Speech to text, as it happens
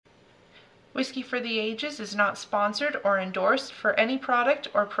Whiskey for the Ages is not sponsored or endorsed for any product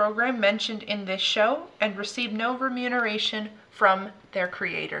or program mentioned in this show and receive no remuneration from their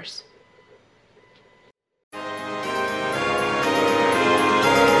creators.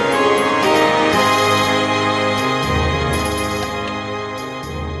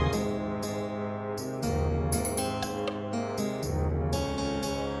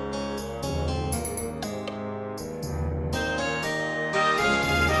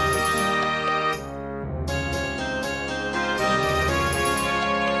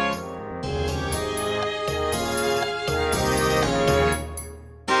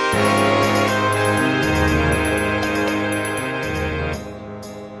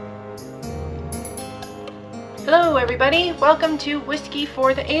 Hello everybody, welcome to Whiskey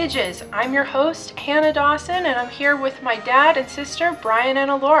for the Ages. I'm your host, Hannah Dawson, and I'm here with my dad and sister, Brian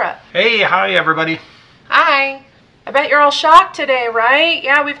and Alora. Hey, hi everybody. Hi. I bet you're all shocked today, right?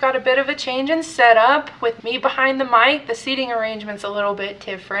 Yeah, we've got a bit of a change in setup with me behind the mic. The seating arrangement's a little bit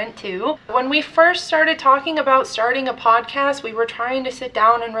different too. When we first started talking about starting a podcast, we were trying to sit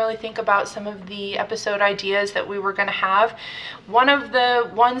down and really think about some of the episode ideas that we were going to have. One of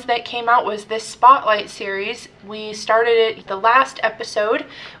the ones that came out was this Spotlight series. We started it the last episode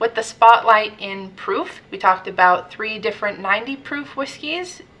with the Spotlight in proof. We talked about 3 different 90 proof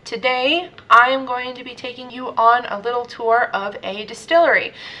whiskeys. Today, I am going to be taking you on a little tour of a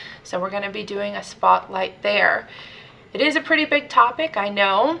distillery. So we're going to be doing a spotlight there. It is a pretty big topic, I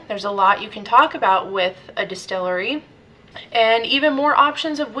know. There's a lot you can talk about with a distillery, and even more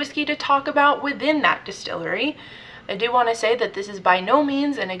options of whiskey to talk about within that distillery. I do want to say that this is by no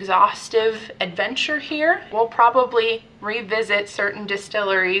means an exhaustive adventure here. We'll probably revisit certain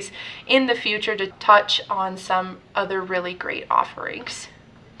distilleries in the future to touch on some other really great offerings.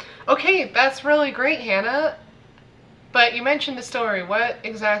 Okay, that's really great, Hannah. But you mentioned distillery. What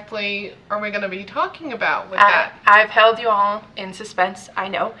exactly are we going to be talking about with that? I've held you all in suspense, I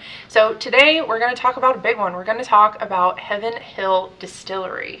know. So today we're going to talk about a big one. We're going to talk about Heaven Hill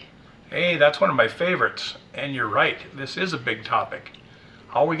Distillery. Hey, that's one of my favorites. And you're right, this is a big topic.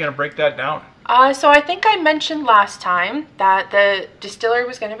 How are we going to break that down? So I think I mentioned last time that the distillery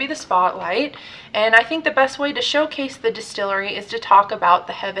was going to be the spotlight, and I think the best way to showcase the distillery is to talk about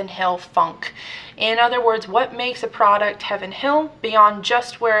the Heaven Hill Funk. In other words, what makes a product Heaven Hill beyond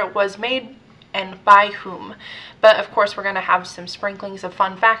just where it was made and by whom. But of course we're going to have some sprinklings of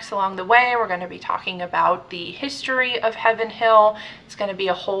fun facts along the way. We're going to be talking about the history of Heaven Hill. It's going to be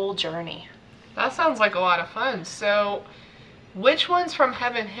a whole journey. That sounds like a lot of fun. So, which ones from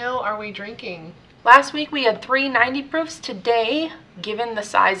Heaven Hill are we drinking? Last week we had 3 90 proofs. Today, given the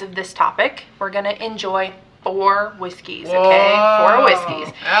size of this topic, we're going to enjoy 4 whiskeys, okay? Whoa, 4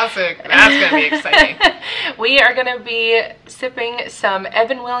 whiskeys. That's going to be exciting. We are going to be sipping some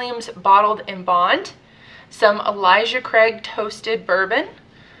Evan Williams Bottled in Bond, some Elijah Craig Toasted Bourbon,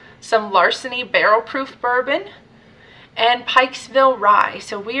 some Larceny Barrel Proof Bourbon, and Pikesville Rye.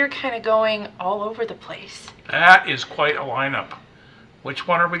 So we are kind of going all over the place. That is quite a lineup. Which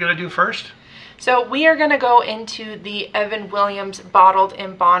one are we going to do first? So we are going to go into the Evan Williams Bottled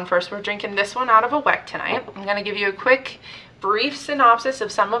in Bond first. We're drinking this one out of a WftA tonight. I'm going to give you a quick, brief synopsis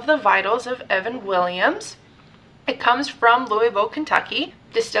of some of the vitals of Evan Williams. It comes from Louisville, Kentucky.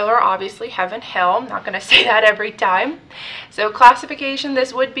 Distiller, obviously, Heaven Hill. I'm not going to say that every time. So classification,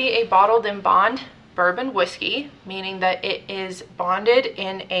 this would be a bottled in bond bourbon whiskey, meaning that it is bonded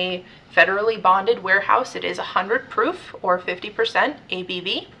in a federally bonded warehouse. It is 100 proof or 50%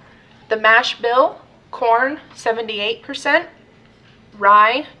 ABV. The mash bill, corn 78%,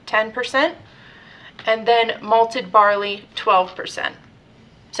 rye 10%, and then malted barley 12%.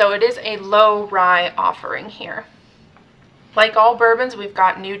 So it is a low rye offering here. Like all bourbons, we've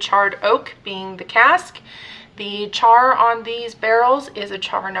got new charred oak being the cask. The char on these barrels is a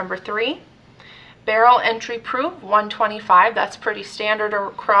char number 3. Barrel entry proof 125. That's pretty standard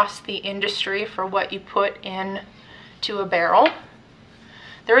across the industry for what you put in to a barrel.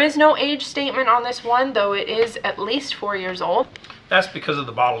 There is no age statement on this one, though it is at least 4 years old. That's because of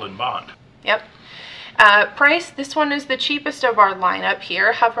the bottled in bond. Yep. Price, this one is the cheapest of our lineup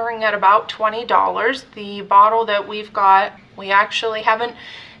here, hovering at about $20. The bottle that we've got, we actually haven't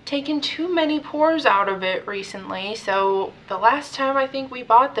taken too many pours out of it recently, so the last time I think we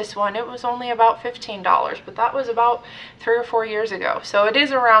bought this one, it was only about $15, but that was about 3 or 4 years ago, so it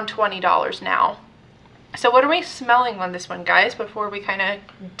is around $20 now. So what are we smelling on this one, guys, before we kind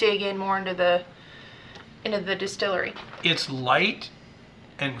of dig in more into the distillery? It's light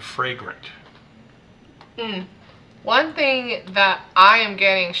and fragrant. One thing that I am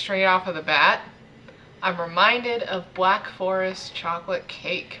getting straight off of the bat, I'm reminded of Black Forest chocolate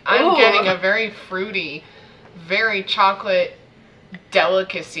cake. I'm Ooh. getting a very fruity, very chocolate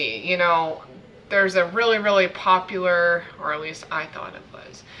delicacy. You know, there's a really, really popular, or at least I thought it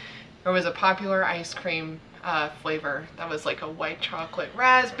was, there was a popular ice cream flavor that was like a white chocolate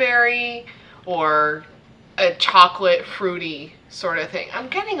raspberry or a chocolate fruity sort of thing. I'm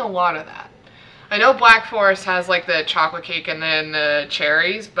getting a lot of that. I know Black Forest has like the chocolate cake and then the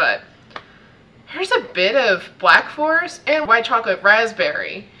cherries, but there's a bit of Black Forest and white chocolate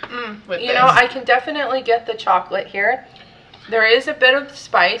raspberry with You this. know, I can definitely get the chocolate here. There is a bit of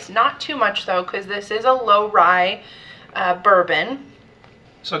spice, not too much though, because this is a low rye bourbon.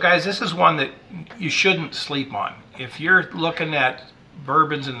 So guys, this is one that you shouldn't sleep on. If you're looking at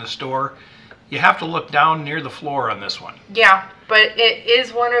bourbons in the store, you have to look down near the floor on this one. Yeah, but it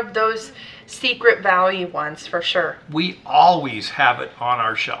is one of those secret value ones for sure. We always have it on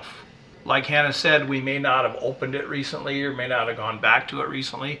our shelf. Like Hannah said, we may not have opened it recently or may not have gone back to it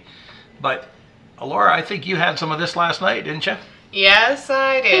recently, but Laura, I think you had some of this last night, didn't you? Yes,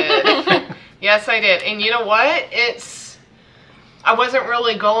 I did. Yes, I did. And you know what? I wasn't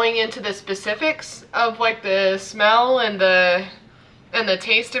really going into the specifics of like the smell and the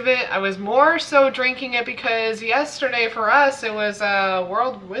taste of it. I was more so drinking it because yesterday for us it was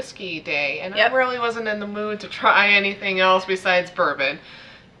World Whiskey Day, and I really wasn't in the mood to try anything else besides bourbon.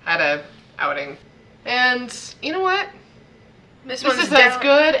 Had a outing, and you know what? This is as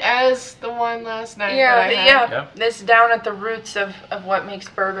good as the one last night. Yeah, that I had. yeah. This is down at the roots of what makes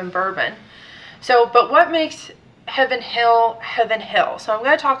bourbon bourbon. So, but what makes Heaven Hill Heaven Hill? So I'm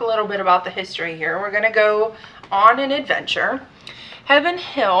going to talk a little bit about the history here. We're going to go on an adventure. Heaven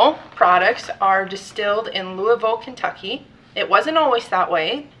Hill products are distilled in Louisville, Kentucky. It wasn't always that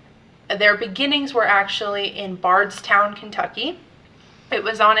way. Their beginnings were actually in Bardstown, Kentucky. It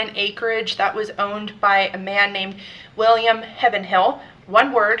was on an acreage that was owned by a man named William Heaven Hill.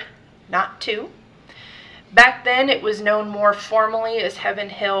 One word, not two. Back then, it was known more formally as Heaven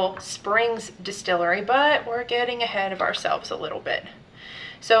Hill Springs Distillery, but we're getting ahead of ourselves a little bit.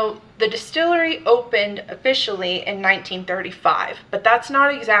 So the distillery opened officially in 1935, but that's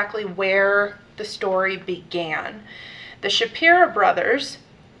not exactly where the story began. The Shapiro brothers,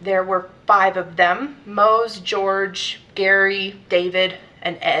 there were 5 of them, Mose, George, Gary, David,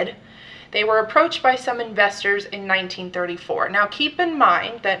 and Ed. They were approached by some investors in 1934. Now keep in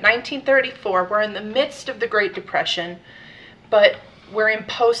mind that 1934, we're in the midst of the Great Depression, but we're in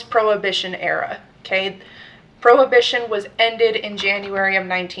post-Prohibition era, okay? Prohibition was ended in January of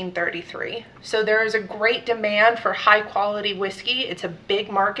 1933. So there is a great demand for high quality whiskey. It's a big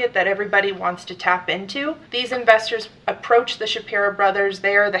market that everybody wants to tap into. These investors approach the Shapiro brothers.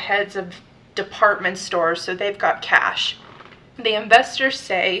 They are the heads of department stores, so they've got cash. The investors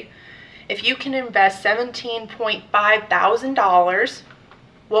say, if you can invest $17.5 thousand,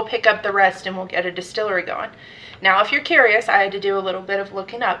 we'll pick up the rest and we'll get a distillery going. Now, if you're curious, I had to do a little bit of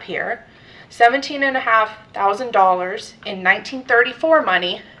looking up here. $17.5 thousand in 1934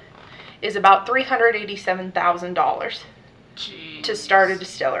 money is about $387,000 to start a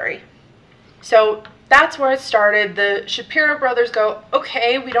distillery. So that's where it started. The Shapiro brothers go,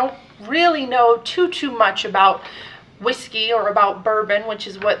 okay, we don't really know too much about whiskey or about bourbon, which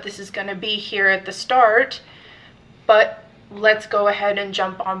is what this is going to be here at the start, but let's go ahead and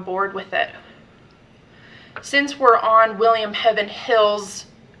jump on board with it. Since we're on William Heaven Hill's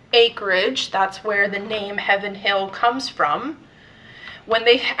acreage, that's where the name Heaven Hill comes from. When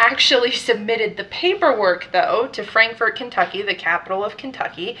they actually submitted the paperwork, though, to Frankfort, Kentucky, the capital of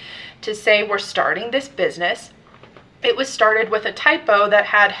Kentucky, to say we're starting this business, it was started with a typo that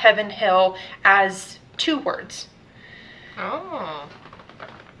had Heaven Hill as 2 words. Oh.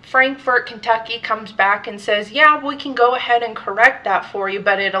 Frankfort, Kentucky comes back and says, yeah, we can go ahead and correct that for you,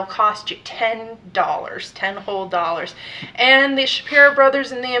 but it'll cost you $10, 10 whole dollars. And the Shapiro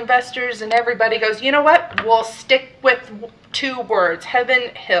brothers and the investors and everybody goes, you know what? We'll stick with 2 words,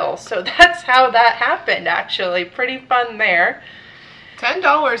 Heaven Hill. So that's how that happened, actually. Pretty fun there.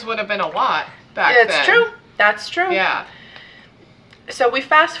 $10 would have been a lot back then. It's true. That's true. Yeah. So we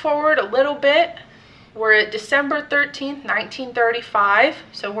fast forward a little bit. We're at December 13th, 1935,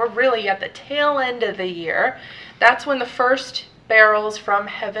 so we're really at the tail end of the year. That's when the first barrels from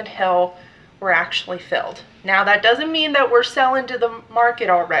Heaven Hill were actually filled. Now, that doesn't mean that we're selling to the market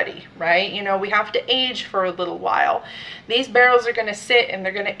already, right? You know, we have to age for a little while. These barrels are going to sit and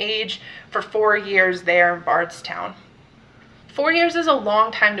they're going to age for 4 years there in Bardstown. 4 years is a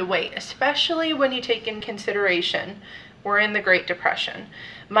long time to wait, especially when you take in consideration We're in the Great Depression.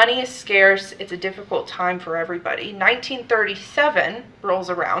 Money is scarce. It's a difficult time for everybody. 1937 rolls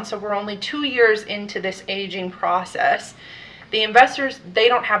around, so we're only 2 years into this aging process. The investors, they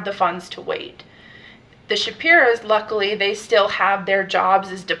don't have the funds to wait. The Shapiras, luckily, they still have their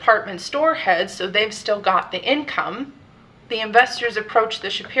jobs as department store heads, so they've still got the income. The investors approach the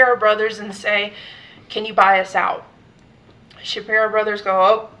Shapira brothers and say, can you buy us out? Shapira brothers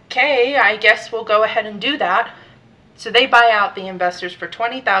go, okay, I guess we'll go ahead and do that. So they buy out the investors for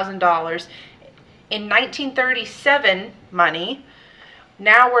 $20,000. In 1937 money,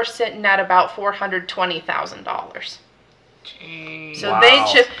 now we're sitting at about $420,000. So wow.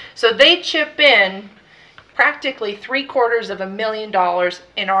 they chip in practically $750,000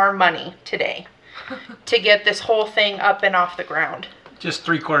 in our money today to get this whole thing up and off the ground. Just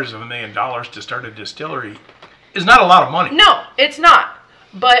 $750,000 to start a distillery is not a lot of money. No, it's not.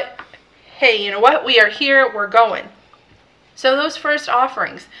 But hey, you know what? We are here. We're going. So those first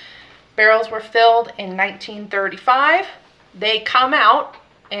offerings, barrels were filled in 1935. They come out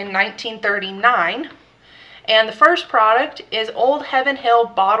in 1939. And the first product is Old Heaven Hill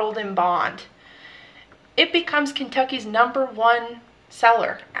Bottled in Bond. It becomes Kentucky's #1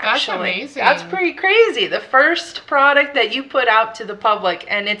 seller, actually. That's amazing. That's pretty crazy. The first product that you put out to the public,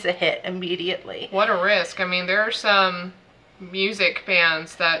 and it's a hit immediately. What a risk. I mean, there are some music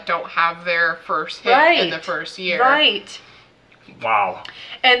bands that don't have their first hit in the first year. Right. Wow.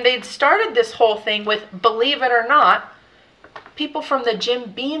 And they'd started this whole thing with, believe it or not, people from the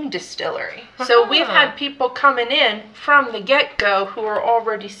Jim Beam Distillery. So we've had people coming in from the get-go who are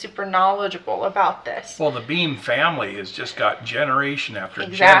already super knowledgeable about this. Well, the Beam family has just got generation after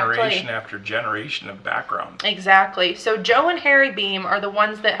Exactly. generation after generation of background. Exactly. So Joe and Harry Beam are the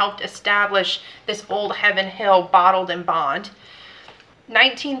ones that helped establish this Old Heaven Hill Bottled in Bond.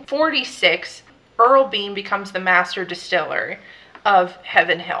 1946, Earl Beam becomes the master distiller of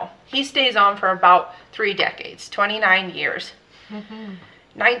Heaven Hill. He stays on for about 3 decades, 29 years.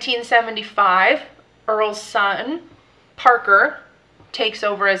 1975, Earl's son, Parker, takes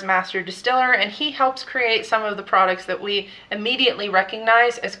over as master distiller, and he helps create some of the products that we immediately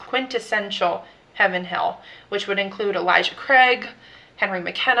recognize as quintessential Heaven Hill, which would include Elijah Craig, Henry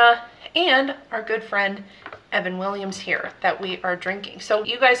McKenna, and our good friend Evan Williams here that we are drinking. So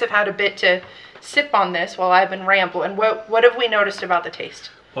you guys have had a bit to sip on this while I've been rambling. What have we noticed about the taste?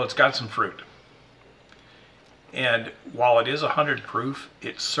 Well, it's got some fruit. And while it is 100 proof,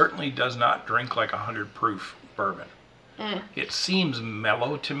 it certainly does not drink like 100 proof bourbon. It seems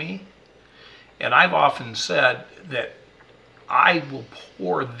mellow to me. And I've often said that I will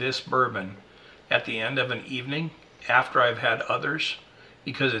pour this bourbon at the end of an evening after I've had others,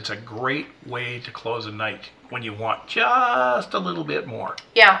 because it's a great way to close a night when you want just a little bit more.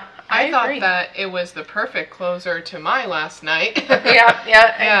 Yeah, I thought agree. that it was the perfect closer to my last night.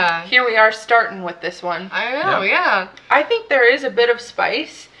 Yeah. Here we are starting with this one. I know, Yep. yeah. I think there is a bit of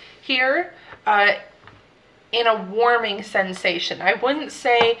spice here in a warming sensation. I wouldn't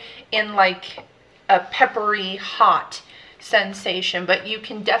say in like a peppery, hot sensation, but you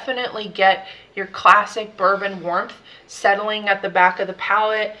can definitely get your classic bourbon warmth settling at the back of the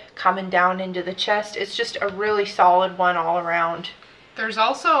palate, coming down into the chest. It's just a really solid one all around. There's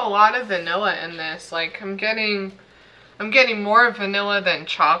also a lot of vanilla in this. Like I'm getting more vanilla than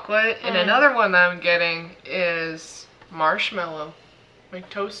chocolate, and another one that I'm getting is marshmallow. Like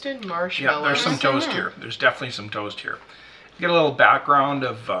toasted marshmallow. Yeah, there's some toast here. There's definitely some toast here. Get a little background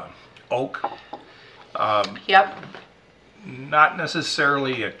of oak. Yep. Not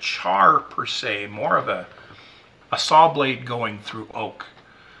necessarily a char per se, more of a saw blade going through oak,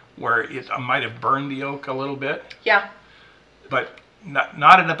 where it might have burned the oak a little bit, Yeah. but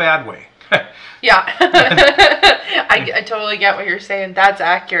not in a bad way. Yeah. I totally get what you're saying. That's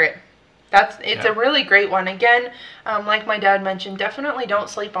accurate. It's a really great one. Again, like my dad mentioned, definitely don't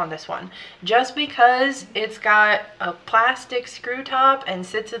sleep on this one. Just because it's got a plastic screw top and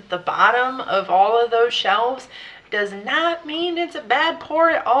sits at the bottom of all of those shelves does not mean it's a bad pour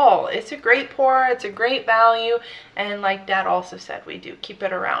at all. It's a great pour. It's a great value. And like Dad also said, we do keep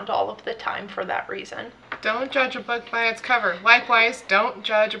it around all of the time for that reason. Don't judge a book by its cover. Likewise, don't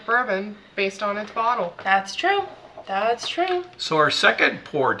judge a bourbon based on its bottle. That's true. That's true. So our second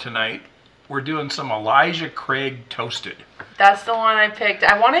pour tonight, we're doing some Elijah Craig Toasted. That's the one I picked.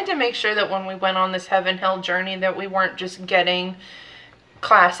 I wanted to make sure that when we went on this Heaven Hill journey that we weren't just getting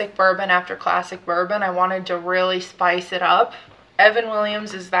classic bourbon after classic bourbon. I wanted to really spice it up. Evan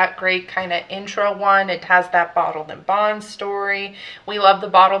Williams is that great kind of intro one. It has that Bottled in Bond story. We love the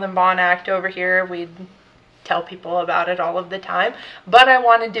Bottled in Bond Act over here. We tell people about it all of the time, but I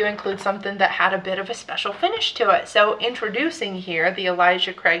wanted to include something that had a bit of a special finish to it. So introducing here the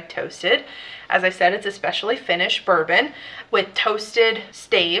Elijah Craig Toasted. As I said, it's a specially finished bourbon with toasted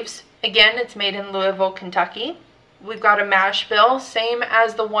staves. Again, it's made in Louisville, Kentucky. We've got a mash bill, same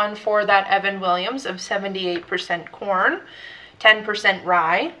as the one for that Evan Williams, of 78% corn, 10%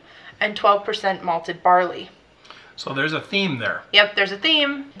 rye, and 12% malted barley. So there's a theme there. Yep, there's a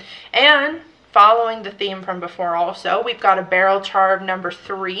theme. And following the theme from before also, we've got a barrel char of number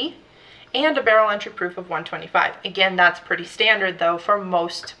 3 and a barrel entry proof of 125. Again, that's pretty standard though for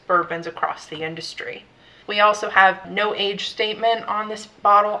most bourbons across the industry. We also have no age statement on this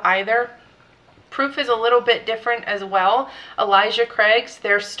bottle either. Proof is a little bit different as well. Elijah Craig's,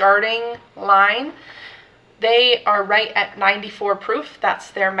 their starting line, they are right at 94 proof.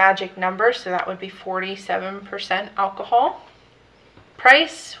 That's their magic number, so that would be 47% alcohol.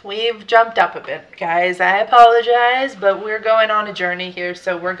 Price, we've jumped up a bit, guys. I apologize, but we're going on a journey here,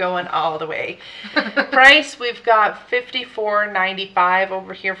 so we're going all the way. Price, we've got $54.95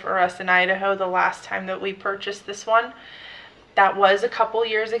 over here for us in Idaho the last time that we purchased this one. That was a couple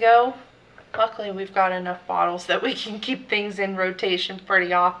years ago. Luckily, we've got enough bottles that we can keep things in rotation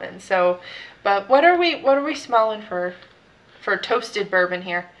pretty often. So, but what are we smelling for toasted bourbon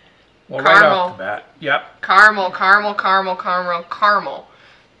here? Well, Caramel. right off the bat, yep. Caramel.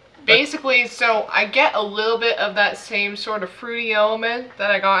 Basically, so I get a little bit of that same sort of fruity element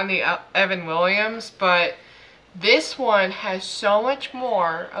that I got in the Evan Williams, but this one has so much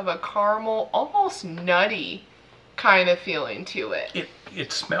more of a caramel, almost nutty kind of feeling to it.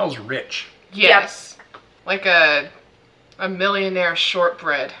 It smells rich. Yes. Yep. Like a millionaire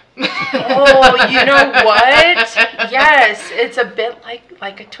shortbread. Oh, you know what? Yes, it's a bit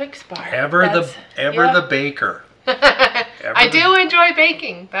like a Twix bar. Ever the baker. I do enjoy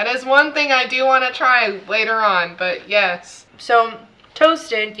baking. That is one thing I do want to try later on, but yes. So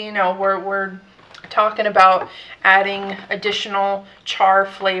toasted, you know, we're talking about adding additional char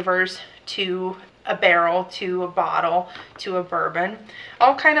flavors to a barrel, to a bottle, to a bourbon.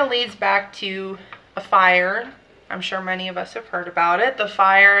 All kind of leads back to a fire. I'm sure many of us have heard about it. The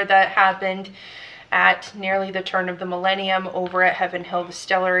fire that happened at nearly the turn of the millennium over at Heaven Hill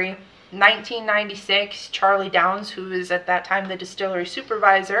Distillery. 1996, Charlie Downs, who is at that time the distillery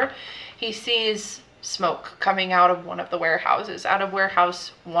supervisor, he sees smoke coming out of one of the warehouses, out of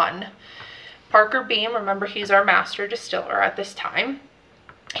warehouse 1. Parker Beam, remember he's our master distiller at this time,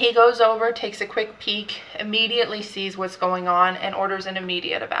 he goes over, takes a quick peek, immediately sees what's going on, and orders an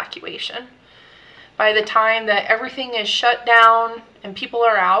immediate evacuation. By the time that everything is shut down and people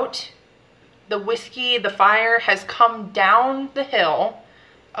are out, the whiskey, the fire has come down the hill,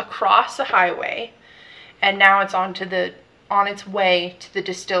 across the highway, and now it's on its way to the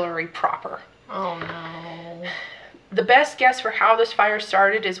distillery proper. Oh no. The best guess for how this fire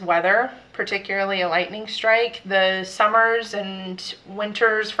started is weather, particularly a lightning strike. The summers and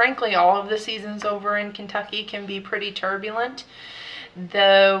winters, frankly, all of the seasons over in Kentucky can be pretty turbulent.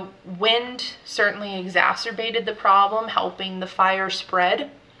 The wind certainly exacerbated the problem, helping the fire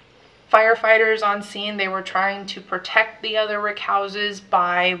spread. Firefighters on scene, they were trying to protect the other rick houses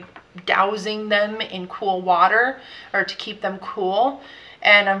by dousing them in cool water, or to keep them cool.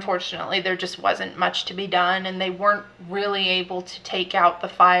 And unfortunately, there just wasn't much to be done, and they weren't really able to take out the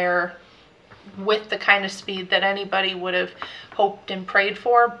fire with the kind of speed that anybody would have hoped and prayed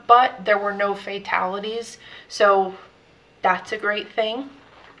for. But there were no fatalities, so that's a great thing.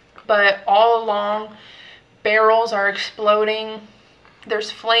 But all along, barrels are exploding.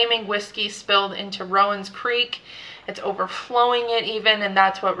 There's flaming whiskey spilled into Rowan's Creek. It's overflowing it even, and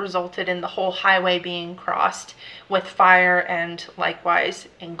that's what resulted in the whole highway being crossed with fire and likewise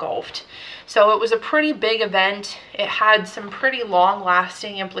engulfed. So it was a pretty big event. It had some pretty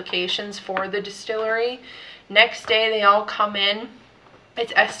long-lasting implications for the distillery. Next day, they all come in.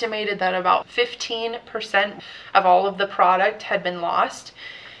 It's estimated that about 15% of all of the product had been lost.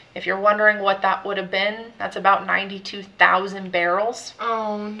 If you're wondering what that would have been, that's about 92,000 barrels.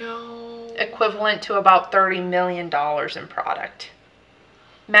 Oh no. Equivalent to about $30 million in product.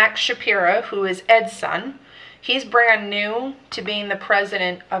 Max Shapira, who is Ed's son, he's brand new to being the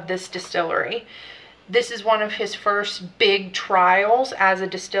president of this distillery. This is one of his first big trials as a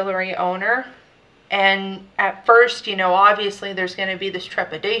distillery owner. And at first, you know, obviously there's going to be this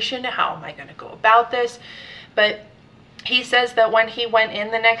trepidation. How am I going to go about this? But he says that when he went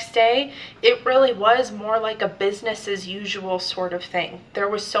in the next day, it really was more like a business as usual sort of thing. There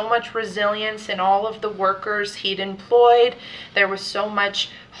was so much resilience in all of the workers he'd employed. There was so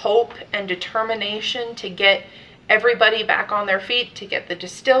much hope and determination to get everybody back on their feet, to get the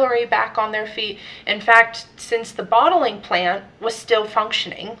distillery back on their feet. In fact, since the bottling plant was still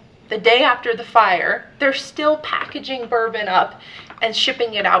functioning, the day after the fire, they're still packaging bourbon up and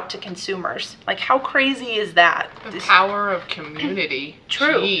shipping it out to consumers. Like, how crazy is that? The power of community.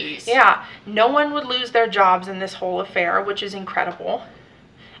 True. Jeez. Yeah. No one would lose their jobs in this whole affair, which is incredible.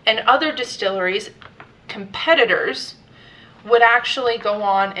 And other distilleries, competitors, would actually go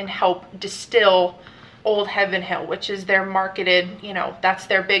on and help distill Old Heaven Hill, which is their marketed, that's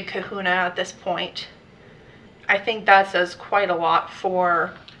their big kahuna at this point. I think that says quite a lot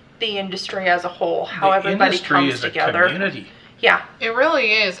for the industry as a whole, how everybody comes together. The industry is a community. Yeah. It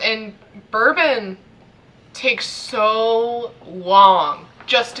really is. And bourbon takes so long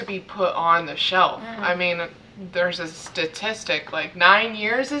just to be put on the shelf. I mean, there's a statistic, like 9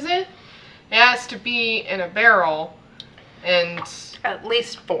 years, is it? It has to be in a barrel, and At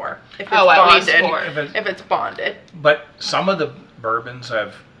least 4 if it's at least bonded. 4. If it's bonded. But some of the bourbons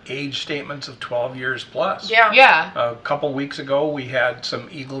have age statements of 12 years plus. Yeah. Yeah. A couple weeks ago, we had some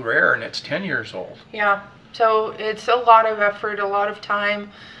Eagle Rare, and it's 10 years old. Yeah. So it's a lot of effort, a lot of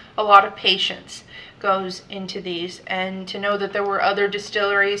time, a lot of patience goes into these. And to know that there were other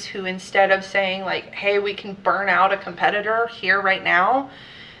distilleries who, instead of saying like, hey, we can burn out a competitor here right now,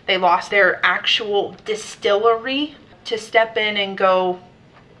 they lost their actual distillery to step in and go,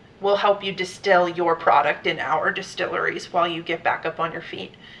 we'll help you distill your product in our distilleries while you get back up on your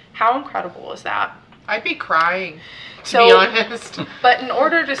feet. How incredible is that? I'd be crying, to be honest. But in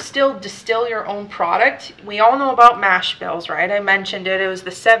order to still distill your own product, we all know about mash bills, right? I mentioned it. It was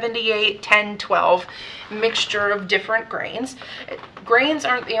the 78, 10, 12 mixture of different grains. Grains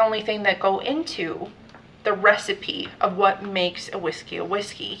aren't the only thing that go into the recipe of what makes a whiskey a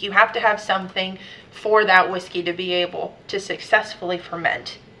whiskey. You have to have something for that whiskey to be able to successfully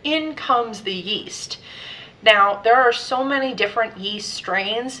ferment. In comes the yeast. Now, there are so many different yeast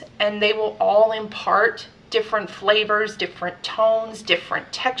strains, and they will all impart different flavors, different tones,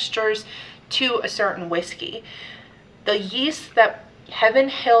 different textures to a certain whiskey. The yeast that Heaven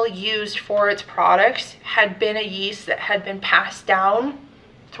Hill used for its products had been a yeast that had been passed down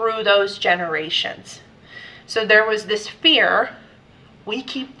through those generations. So there was this fear, we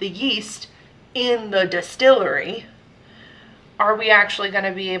keep the yeast in the distillery. Are we actually going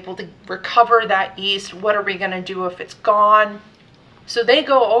to be able to recover that yeast? What are we going to do if it's gone? So they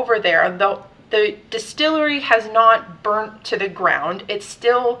go over there. The distillery has not burnt to the ground. It's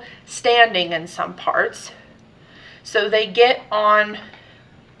still standing in some parts. So they get on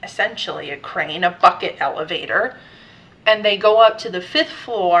essentially a crane, a bucket elevator, and they go up to the 5th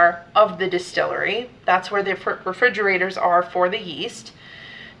floor of the distillery. That's where the refrigerators are for the yeast.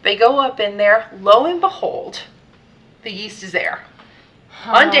 They go up in there. Lo and behold, the yeast is there,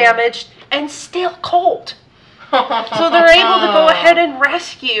 undamaged and still cold. So they're able to go ahead and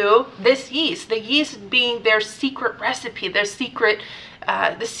rescue this yeast, the yeast being their secret recipe, their secret,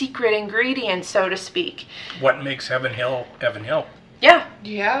 the secret ingredient, so to speak. What makes Heaven Hill Heaven Hill? Yeah,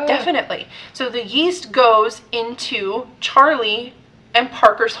 Yeah. definitely. So the yeast goes into Charlie and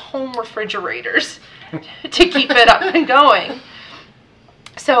Parker's home refrigerators to keep it up and going.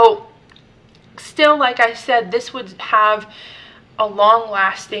 So still, like I said, this would have a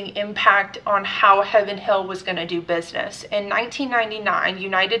long-lasting impact on how Heaven Hill was going to do business. In 1999,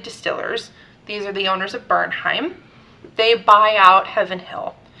 United Distillers, these are the owners of Bernheim, they buy out Heaven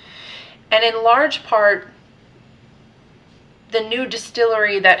Hill. And in large part, the new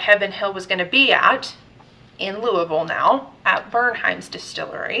distillery that Heaven Hill was going to be at, in Louisville now, at Bernheim's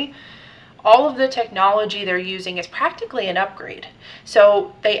distillery, all of the technology they're using is practically an upgrade.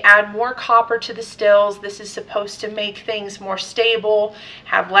 So they add more copper to the stills. This is supposed to make things more stable,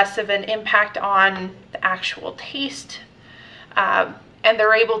 have less of an impact on the actual taste. And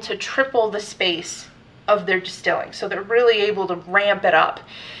they're able to triple the space of their distilling. So they're really able to ramp it up.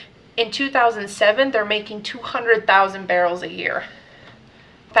 In 2007, they're making 200,000 barrels a year.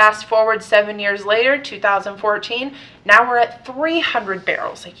 Fast forward 7 years later, 2014, now we're at 300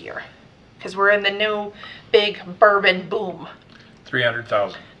 barrels a year. Because we're in the new big bourbon boom.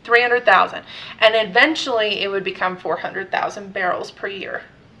 300,000. 300,000. And eventually it would become 400,000 barrels per year.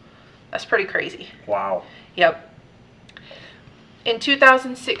 That's pretty crazy. Wow. Yep. In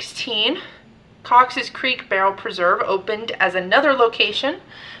 2016, Cox's Creek Barrel Preserve opened as another location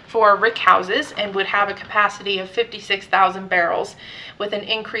for rick houses and would have a capacity of 56,000 barrels with an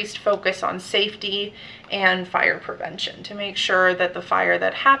increased focus on safety and fire prevention to make sure that the fire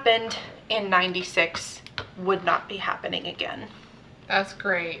that happened in 96 would not be happening again. That's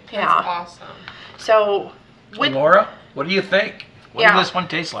great. That's Yeah. awesome. So, Laura, what do you think? What does this one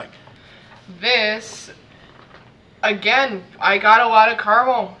taste like? This again, I got a lot of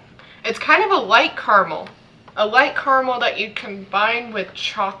caramel. It's kind of a light caramel. A light caramel that you combine with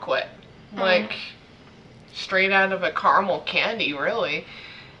chocolate. Like, straight out of a caramel candy, really.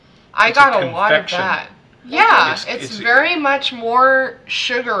 I got a lot of that. Yeah, it's very much more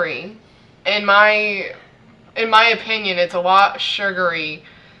sugary. In my opinion, it's a lot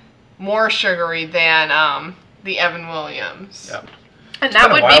more sugary than the Evan Williams. Yeah. And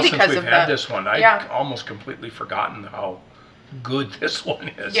that would be because we've had this one. I've almost completely forgotten how good this one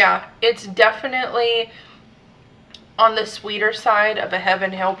is. Yeah, it's definitely on the sweeter side of a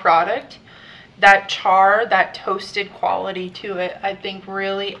Heaven Hill product. That char, that toasted quality to it, I think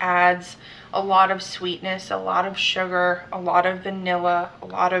really adds a lot of sweetness, a lot of sugar, a lot of vanilla, a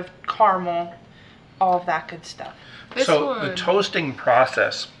lot of caramel, all of that good stuff. The toasting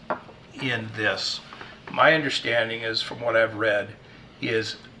process in this, my understanding is, from what I've read,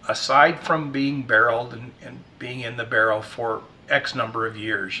 is aside from being barreled and being in the barrel for X number of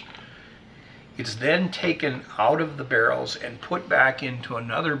years, it's then taken out of the barrels and put back into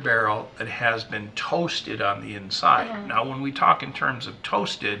another barrel that has been toasted on the inside. Now, when we talk in terms of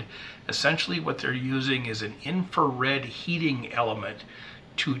toasted, essentially what they're using is an infrared heating element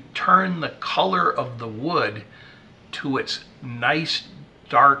to turn the color of the wood to its nice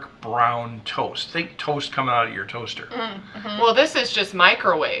dark brown toast. Think toast coming out of your toaster. Well, this is just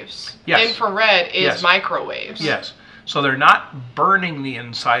microwaves. Yes. Infrared is microwaves. Yes. So they're not burning the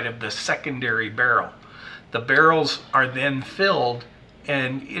inside of the secondary barrel. The barrels are then filled,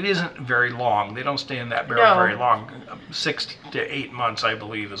 and it isn't very long. They don't stay in that barrel very long. 6 to 8 months, I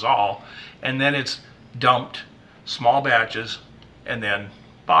believe, is all. And then it's dumped, small batches, and then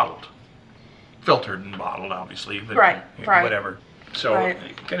bottled. Filtered and bottled, obviously. But whatever. So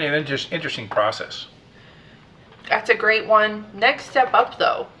kind of an interesting process. That's a great one. Next step up,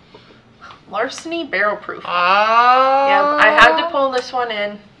 though. Larceny Barrel Proof. Oh. Yeah, I had to pull this one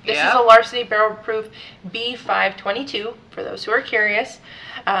in. This is a Larceny Barrel Proof B522, for those who are curious.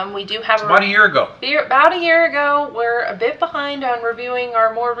 We do have about a year ago. About a year ago. We're a bit behind on reviewing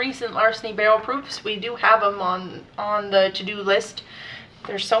our more recent Larceny Barrel Proofs. We do have them on the to-do list.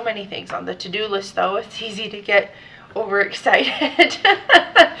 There's so many things on the to-do list, though. It's easy to get overexcited.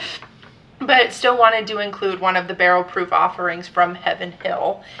 But still wanted to include one of the barrel proof offerings from Heaven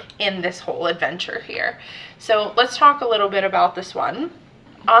Hill in this whole adventure here. So let's talk a little bit about this one.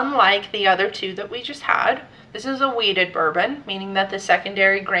 Unlike the other two that we just had, this is a wheated bourbon, meaning that the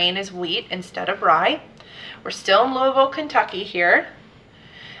secondary grain is wheat instead of rye. We're still in Louisville, Kentucky here.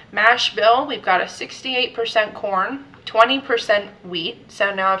 Mash bill, we've got a 68% corn, 20% wheat.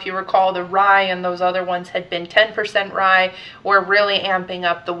 So now if you recall, the rye and those other ones had been 10% rye. We're really amping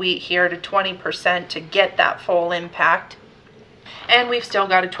up the wheat here to 20% to get that full impact. And we've still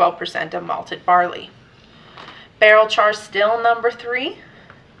got a 12% of malted barley. Barrel char still number 3,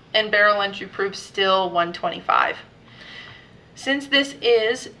 and barrel entry proof still 125. Since this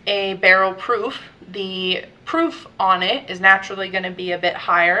is a barrel proof, the proof on it is naturally going to be a bit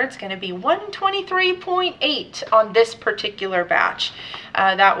higher. It's going to be 123.8 on this particular batch.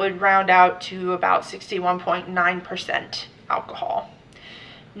 That would round out to about 61.9% alcohol.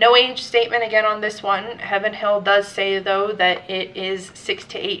 No age statement again on this one. Heaven Hill does say, though, that it is 6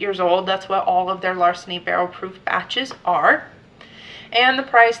 to 8 years old. That's what all of their Larceny barrel proof batches are. And the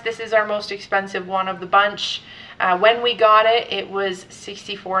price, this is our most expensive one of the bunch. When we got it, it was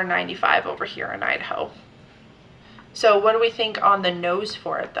 $64.95 over here in Idaho. So what do we think on the nose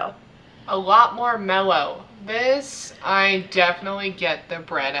for it, though? A lot more mellow. This, I definitely get the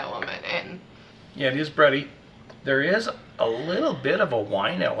bread element in. Yeah, it is bready. There is a little bit of a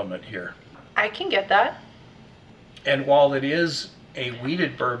wine element here. I can get that. And while it is a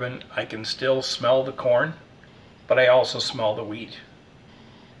wheated bourbon, I can still smell the corn, but I also smell the wheat.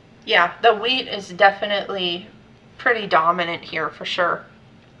 Yeah, the wheat is definitely pretty dominant here for sure.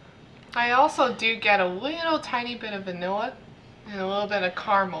 I also do get a little tiny bit of vanilla and a little bit of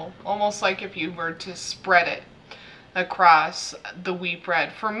caramel, almost like if you were to spread it across the wheat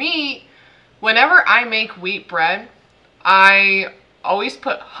bread. For me, whenever I make wheat bread, I always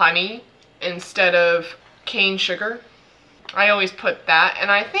put honey instead of cane sugar. I always put that,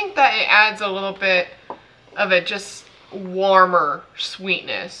 and I think that it adds a little bit of a just warmer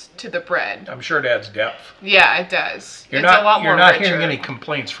sweetness to the bread. I'm sure it adds depth. Yeah, it does. You're not hearing any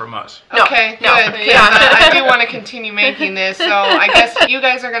complaints from us. No, okay, no. good. Yeah, I do want to continue making this, so I guess you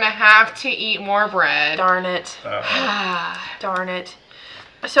guys are going to have to eat more bread. Darn it. Darn it.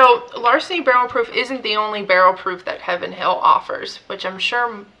 So Larceny Barrel Proof isn't the only barrel proof that Heaven Hill offers, which I'm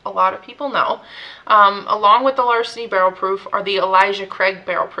sure a lot of people know. Along with the Larceny Barrel Proof are the Elijah Craig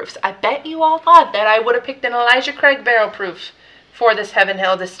Barrel Proofs. I bet you all thought that I would have picked an Elijah Craig Barrel Proof for this Heaven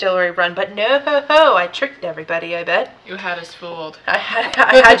Hill Distillery run, but no, I tricked everybody, I bet. You had us fooled. I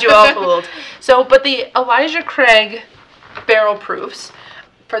had you all fooled. So, but the Elijah Craig Barrel Proofs,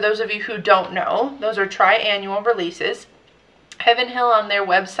 for those of you who don't know, those are tri-annual releases. Heaven Hill on their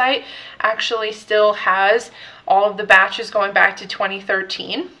website actually still has all of the batches going back to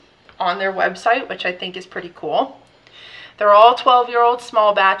 2013 on their website, which I think is pretty cool. They're all 12-year-old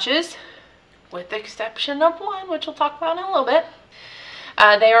small batches, with the exception of one, which we'll talk about in a little bit.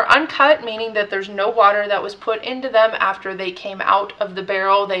 They are uncut, meaning that there's no water that was put into them after they came out of the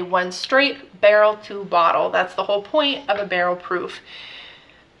barrel. They went straight barrel to bottle. That's the whole point of a barrel proof.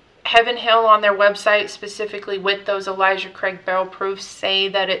 Heaven Hill on their website, specifically with those Elijah Craig barrel proofs, say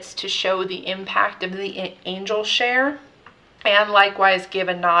that it's to show the impact of the angel share, and likewise give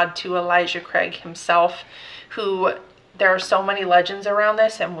a nod to Elijah Craig himself, who there are so many legends around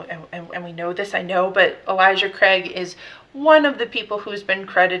this, and we know this, I know, but Elijah Craig is one of the people who's been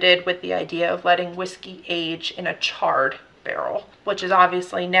credited with the idea of letting whiskey age in a charred barrel, which is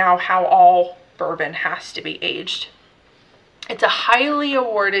obviously now how all bourbon has to be aged. It's a highly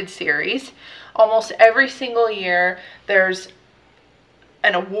awarded series. Almost every single year there's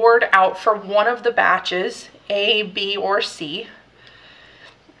an award out for one of the batches, A, B, or C.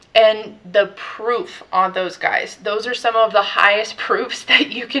 And the proof on those guys, those are some of the highest proofs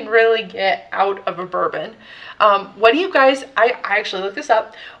that you can really get out of a bourbon. What do you guys, I actually looked this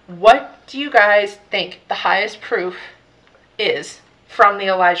up. What do you guys think the highest proof is from the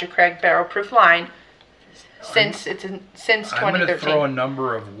Elijah Craig barrel proof line? Since 2013. I'm going to throw a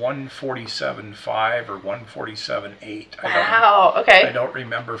number of 147.5 or 147.8. Wow, okay. I don't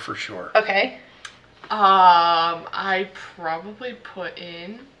remember for sure. Okay. I probably put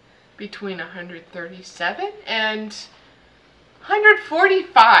in between 137 and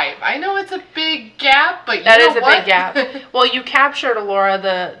 145. I know it's a big gap, but that is a big gap. Well, you captured, Laura,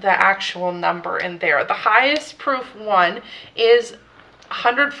 the actual number in there. The highest proof one is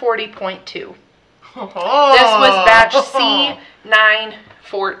 140.2. Oh. This was batch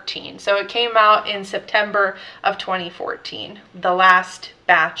C914. So it came out in September of 2014, the last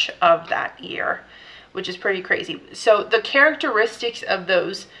batch of that year, which is pretty crazy. So the characteristics of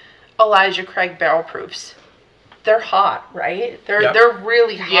those Elijah Craig barrel proofs, they're hot, right? They're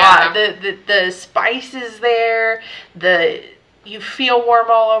really hot. Yeah. The spice is there. You feel warm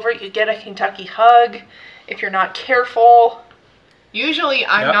all over it. You get a Kentucky hug if you're not careful. Usually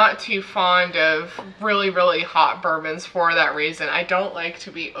I'm not too fond of really, really hot bourbons for that reason. I don't like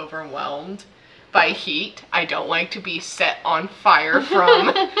to be overwhelmed by heat. I don't like to be set on fire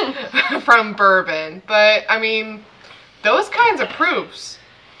from bourbon. But, I mean, those kinds of proofs,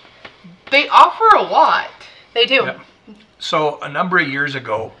 they offer a lot. They do. Yep. So, a number of years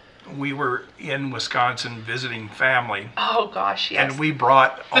ago, we were in Wisconsin visiting family. Oh, gosh, yes. And we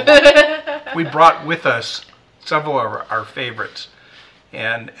brought with us several of our favorites.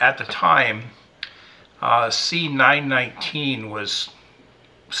 And at the time, C919 was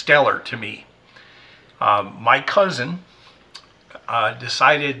stellar to me. My cousin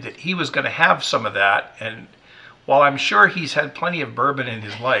decided that he was going to have some of that, and while I'm sure he's had plenty of bourbon in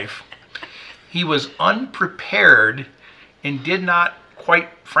his life, he was unprepared and did not quite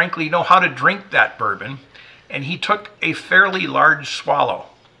frankly know how to drink that bourbon, and he took a fairly large swallow.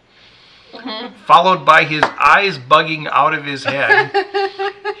 Mm-hmm. Followed by his eyes bugging out of his head,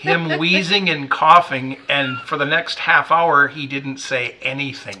 him wheezing and coughing, and for the next half hour, he didn't say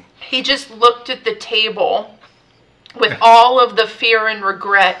anything. He just looked at the table with all of the fear and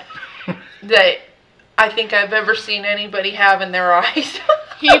regret that I think I've ever seen anybody have in their eyes.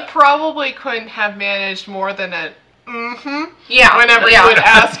 He probably couldn't have managed more than a yeah, whenever you would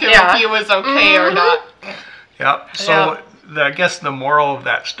ask him if he was okay or not. Yep. So I guess the moral of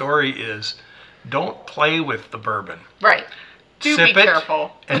that story is don't play with the bourbon. Right. Do Sip be it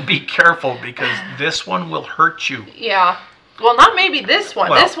careful. And be careful because this one will hurt you. Yeah. Well, not maybe this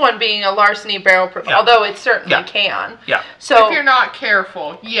one. This one being a Larceny barrel proof, although it certainly can. Yeah. So if you're not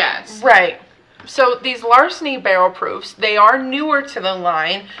careful, yes. Right. So these Larceny barrel proofs, they are newer to the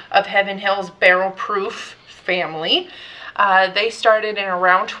line of Heaven Hill's barrel proof family. They started in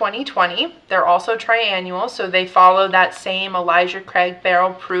around 2020. They're also triannual, so they follow that same Elijah Craig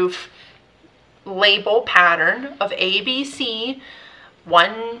barrel proof label pattern of ABC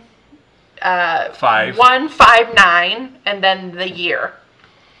 159 and then the year.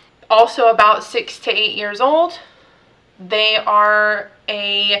 Also about 6 to 8 years old. They are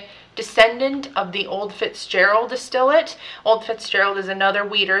a descendant of the Old Fitzgerald distillate. Old Fitzgerald is another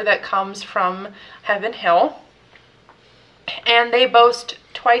wheater that comes from Heaven Hill. And they boast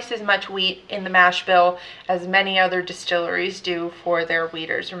twice as much wheat in the mash bill as many other distilleries do for their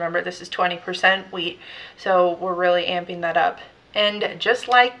wheaters. Remember, this is 20% wheat, so we're really amping that up. And just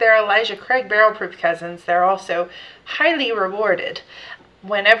like their Elijah Craig barrel proof cousins, they're also highly rewarded.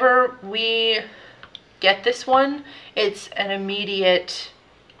 Whenever we get this one, it's an immediate,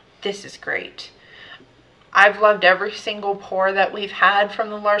 this is great. I've loved every single pour that we've had from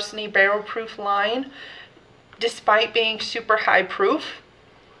the Larceny barrel proof line. Despite being super high proof,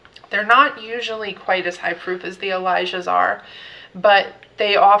 they're not usually quite as high proof as the Elijahs are, but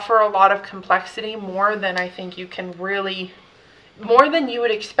they offer a lot of complexity, more than I think you can really, more than you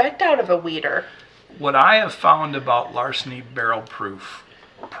would expect out of a wheater. What I have found about Larceny barrel proof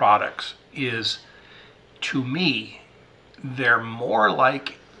products is, to me, they're more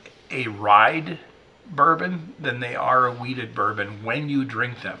like a rye bourbon than they are a wheated bourbon when you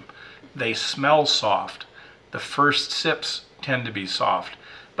drink them. They smell soft. The first sips tend to be soft,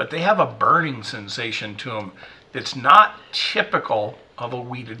 but they have a burning sensation to them that's not typical of a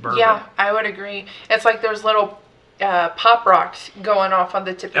wheated bourbon. Yeah, I would agree. It's like there's little pop rocks going off on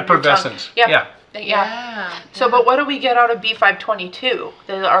the tip of your tongue. Effervescence. Yeah. So, but what do we get out of B522,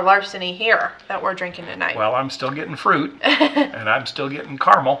 our Larceny here, that we're drinking tonight? Well, I'm still getting fruit, and I'm still getting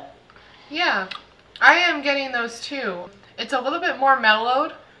caramel. Yeah, I am getting those too. It's a little bit more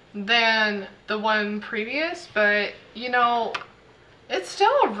mellowed than the one previous, but you know, it's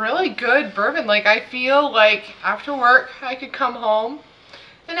still a really good bourbon. Like, I feel like after work I could come home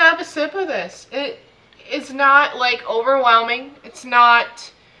and have a sip of this. It's not like overwhelming. It's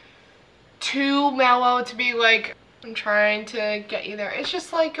not too mellow to be like, I'm trying to get you there. It's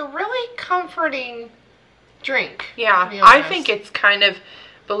just like a really comforting drink. Yeah, I think it's kind of,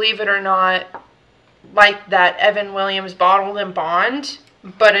 believe it or not, like that Evan Williams Bottled and Bond,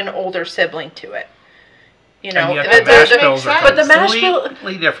 but an older sibling to it. You know, and yet the mash bills are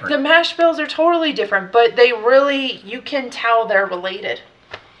completely different. The mash bills are totally different, but they really, you can tell they're related.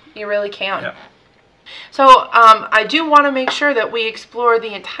 You really can. Yep. So I do want to make sure that we explore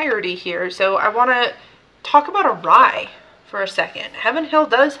the entirety here. So I want to talk about a rye for a second. Heaven Hill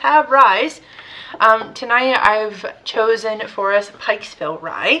does have ryes. Tonight I've chosen for us Pikesville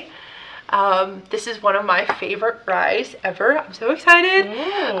rye. This is one of my favorite ryes ever. I'm so excited.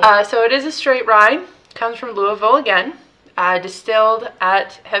 So it is a straight rye. Comes from Louisville again. Distilled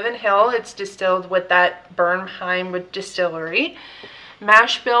at Heaven Hill. It's distilled with that Bernheim distillery.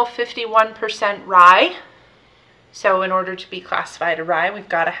 Mash bill 51% rye. So in order to be classified a rye, we've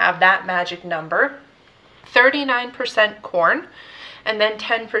got to have that magic number. 39% corn. And then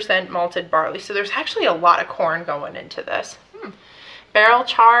 10% malted barley. So there's actually a lot of corn going into this. Barrel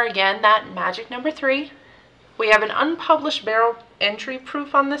char, again, that magic number 3. We have an unpublished barrel entry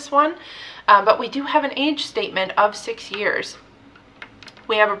proof on this one, but we do have an age statement of 6 years.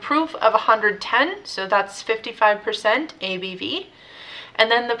 We have a proof of 110, so that's 55% ABV, and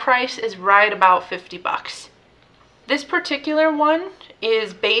then the price is right about $50. This particular one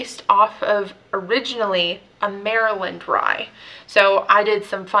is based off of originally a Maryland rye. So I did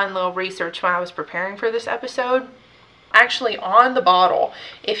some fun little research when I was preparing for this episode. Actually, on the bottle,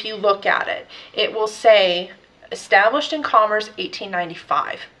 if you look at it, it will say established in commerce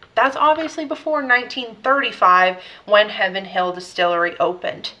 1895. That's obviously before 1935 when Heaven Hill Distillery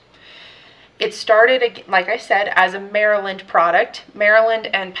opened. It started, like I said, as a Maryland product. Maryland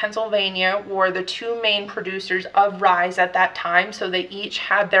and Pennsylvania were the two main producers of ryes at that time, so they each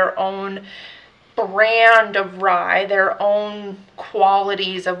had their own brand of rye, their own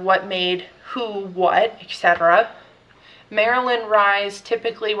qualities of what made who, what, etc. Maryland ryes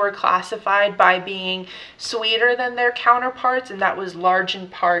typically were classified by being sweeter than their counterparts, and that was large in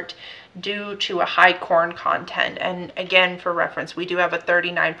part due to a high corn content. And again, for reference, we do have a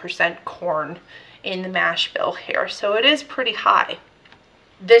 39% corn in the mash bill here, so it is pretty high.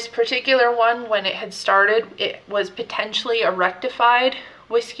 This particular one, when it had started, it was potentially a rectified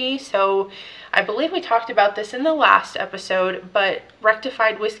whiskey, so I believe we talked about this in the last episode, but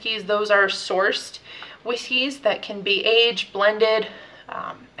rectified whiskeys, those are sourced whiskeys that can be aged, blended,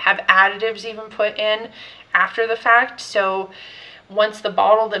 have additives even put in after the fact. So once the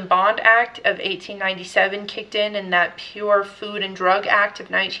Bottled and Bond Act of 1897 kicked in and that Pure Food and Drug Act of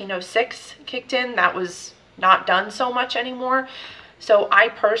 1906 kicked in, that was not done so much anymore. So I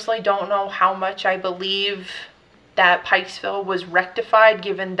personally don't know how much I believe that Pikesville was rectified,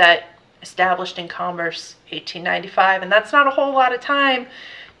 given that established in commerce 1895, and that's not a whole lot of time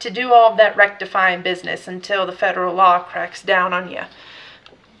to do all of that rectifying business until the federal law cracks down on you.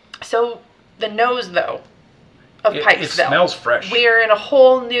 So the nose, though, of Pikesville. It smells fresh. We're in a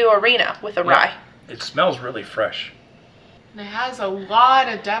whole new arena with a rye. It smells really fresh. And it has a lot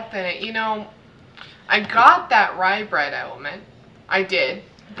of depth in it. You know, I got that rye bread element. I did.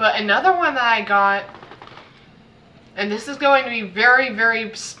 But another one that I got, and this is going to be very,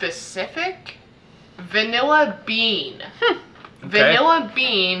 very specific, vanilla bean. Okay. Vanilla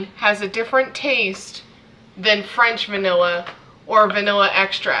bean has a different taste than French vanilla or vanilla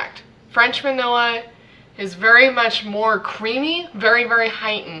extract. French vanilla is very much more creamy, very, very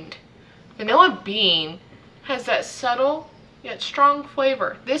heightened. Vanilla bean has that subtle yet strong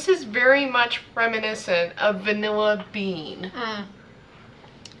flavor. This is very much reminiscent of vanilla bean.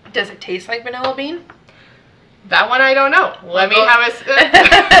 Does it taste like vanilla bean? That one I don't know. Let me have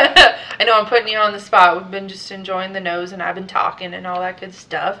a... I know I'm putting you on the spot. We've been just enjoying the nose and I've been talking and all that good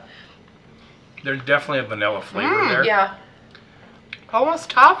stuff. There's definitely a vanilla flavor there. Yeah.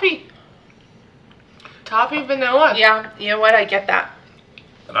 Almost toffee. Toffee vanilla. Yeah, you know what? I get that.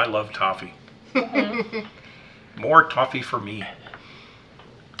 And I love toffee. More toffee for me.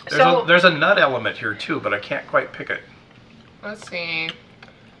 There's a nut element here too, but I can't quite pick it. Let's see.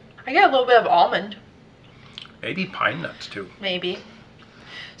 I get a little bit of almond. Maybe pine nuts too. Maybe.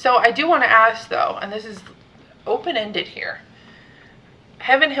 So I do want to ask though, and this is open-ended here.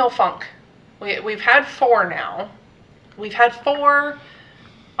 Heaven Hill Funk. We've had 4 now. We've had 4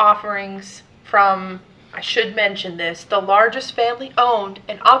 offerings from, I should mention this, the largest family-owned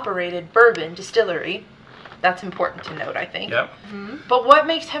and operated bourbon distillery. That's important to note, I think. Yep. But what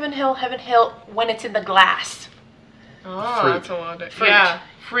makes Heaven Hill when it's in the glass? Oh, Fruit. that's a lot of... Fruit. Yeah,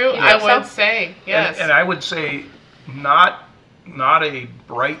 fruit, You I think would so? say. Yes. And I would say not a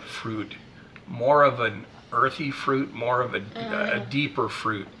bright fruit, more of an earthy fruit, more of a deeper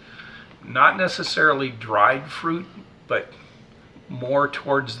fruit. Not necessarily dried fruit, but more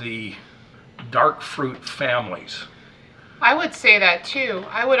towards the dark fruit families. I would say that too.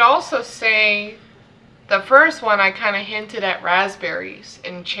 I would also say the first one I kind of hinted at raspberries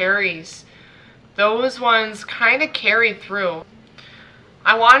and cherries. Those ones kind of carried through.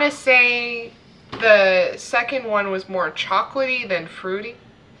 I want to say the second one was more chocolatey than fruity.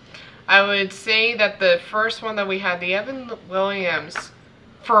 I would say that the first one that we had, the Evan Williams,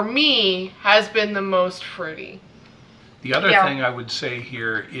 for me, has been the most fruity. The other thing I would say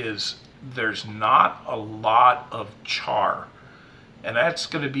here is there's not a lot of char. And that's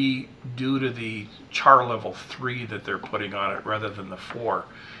going to be due to the char level 3 that they're putting on it rather than the 4.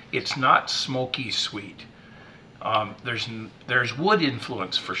 It's not smoky sweet. There's wood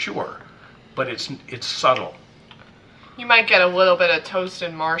influence for sure, but it's subtle. You might get a little bit of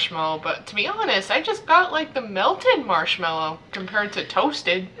toasted marshmallow, but to be honest, I just got like the melted marshmallow compared to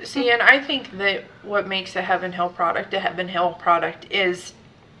toasted. See, and I think that what makes a Heaven Hill product is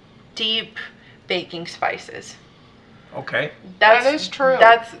deep baking spices. Okay. That is true.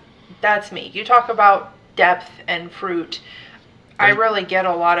 That's me. You talk about depth and fruit. I really get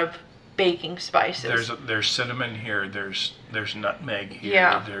a lot of baking spices. There's cinnamon here. There's nutmeg here.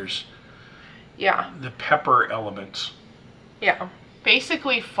 Yeah. There's the pepper elements. Yeah.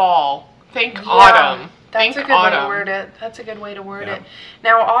 Basically fall. Think autumn. That's Think a good autumn. way to word it. That's a good way to word it.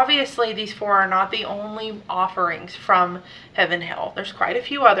 Now, obviously, these 4 are not the only offerings from Heaven Hill. There's quite a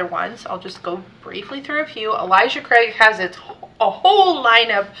few other ones. I'll just go briefly through a few. Elijah Craig has a whole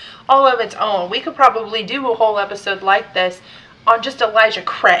lineup all of its own. We could probably do a whole episode like this on just Elijah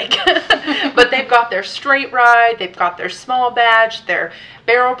Craig. But they've got their straight rye, they've got their small batch, their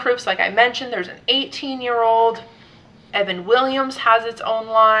barrel proofs, like I mentioned. There's an 18-year-old. Evan Williams has its own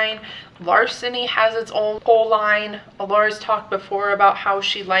line. Larceny has its own whole line. Alora's talked before about how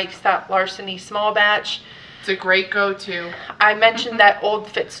she likes that Larceny small batch. It's a great go-to. I mentioned that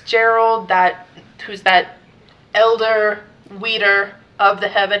Old Fitzgerald, who's that elder weeder of the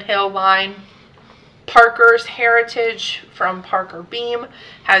Heaven Hill line. Parker's Heritage from Parker Beam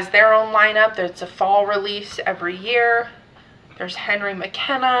has their own lineup. There's a fall release every year. There's Henry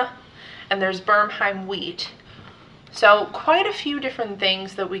McKenna, and there's Birnheim Wheat. So quite a few different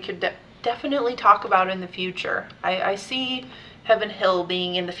things that we could definitely talk about in the future. I see Heaven Hill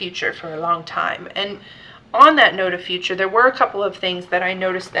being in the future for a long time. And on that note of future, there were a couple of things that I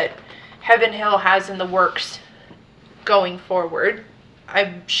noticed that Heaven Hill has in the works going forward.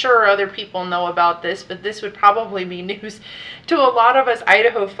 I'm sure other people know about this, but this would probably be news to a lot of us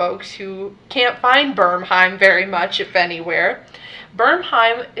Idaho folks who can't find Birnheim very much, if anywhere.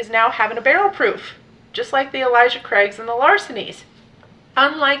 Birnheim is now having a barrel proof, just like the Elijah Craigs and the Larcenys.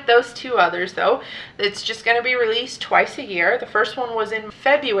 Unlike those two others, though, it's just going to be released twice a year. The first one was in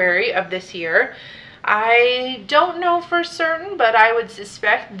February of this year. I don't know for certain, but I would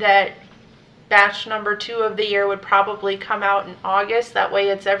suspect that batch number 2 of the year would probably come out in August. That way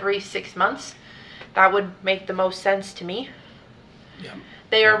it's every 6 months. That would make the most sense to me. Yeah.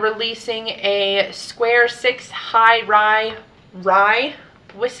 They are releasing a Square 6 High Rye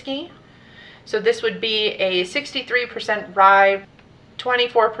whiskey. So this would be a 63% rye,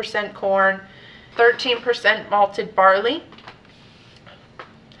 24% corn, 13% malted barley.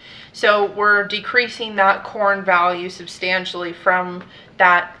 So we're decreasing that corn value substantially from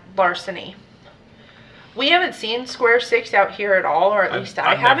that larceny. We haven't seen Square 6 out here at all, or at least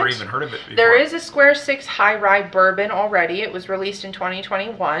I haven't. I've never even heard of it before. There is a Square 6 High Rye Bourbon already. It was released in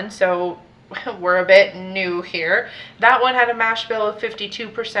 2021, so we're a bit new here. That one had a mash bill of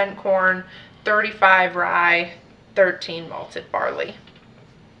 52% corn, 35 rye, 13 malted barley.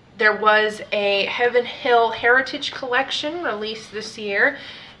 There was a Heaven Hill Heritage Collection released this year.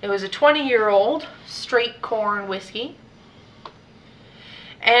 It was a 20-year-old straight corn whiskey.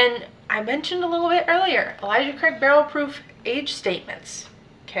 And I mentioned a little bit earlier, Elijah Craig barrel proof age statements.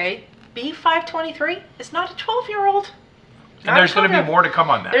 Okay, B523 is not a 12-year-old. And there's going to be more to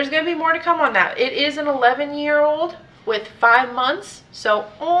come on that. There's going to be more to come on that. It is an 11-year-old with 5 months, so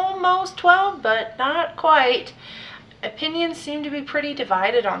almost 12, but not quite. Opinions seem to be pretty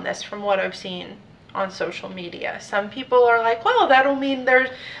divided on this from what I've seen on social media. Some people are like, well, that'll mean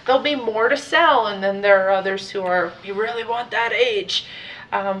there'll be more to sell, and then there are others who are, you really want that age.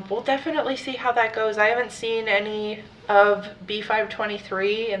 We'll definitely see how that goes. I haven't seen any of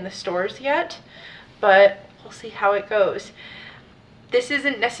B523 in the stores yet, but we'll see how it goes. This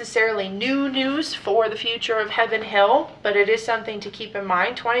isn't necessarily new news for the future of Heaven Hill, but it is something to keep in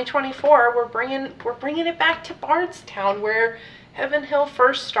mind. 2024, we're bringing it back to Bardstown, where Heaven Hill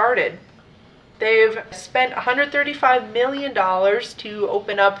first started. They've spent $135 million to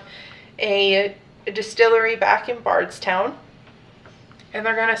open up a distillery back in Bardstown. And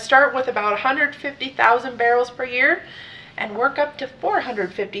they're going to start with about 150,000 barrels per year and work up to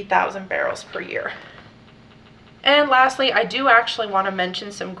 450,000 barrels per year. And lastly, I do actually want to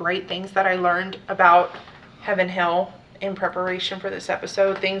mention some great things that I learned about Heaven Hill in preparation for this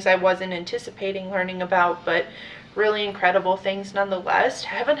episode. Things I wasn't anticipating learning about, but really incredible things nonetheless.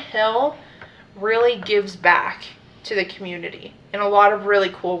 Heaven Hill really gives back to the community in a lot of really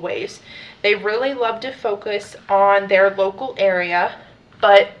cool ways. They really love to focus on their local area,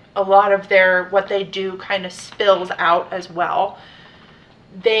 but a lot of what they do kind of spills out as well.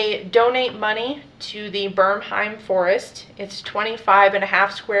 They donate money to the Birnheim Forest. It's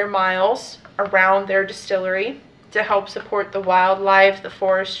 25.5 square miles around their distillery to help support the wildlife, the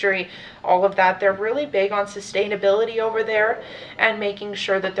forestry, all of that. They're really big on sustainability over there and making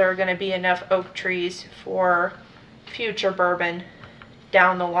sure that there are going to be enough oak trees for future bourbon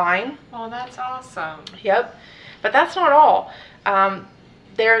down the line. Oh, that's awesome. Yep. But that's not all.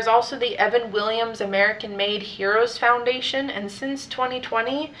 There's also the Evan Williams American Made Heroes Foundation, and since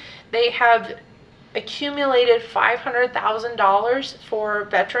 2020, they have accumulated $500,000 for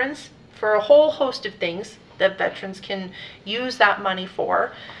veterans for a whole host of things that veterans can use that money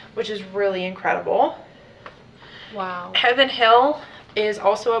for, which is really incredible. Wow. Heaven Hill is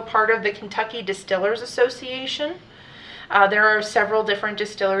also a part of the Kentucky Distillers Association. There are several different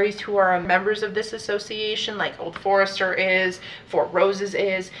distilleries who are members of this association, like Old Forester is, Four Roses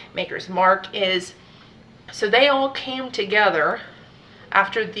is, Maker's Mark is. So they all came together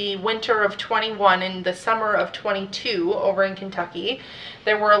after the winter of 21 and the summer of 22 over in Kentucky.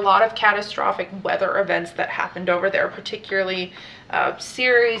 There were a lot of catastrophic weather events that happened over there, particularly a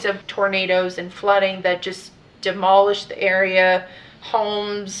series of tornadoes and flooding that just demolished the area,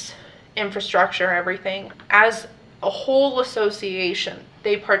 homes, infrastructure, everything. As a whole association,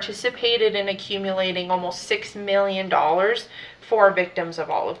 they participated in accumulating almost $6 million for victims of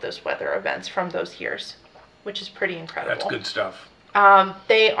all of those weather events from those years, which is pretty incredible. That's good stuff.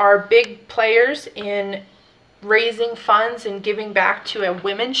 They are big players in raising funds and giving back to a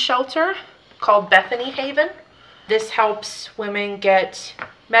women's shelter called Bethany Haven. This helps women get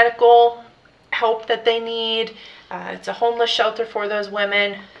medical help that they need. It's a homeless shelter for those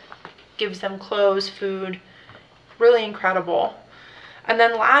women, gives them clothes, food. Really incredible. And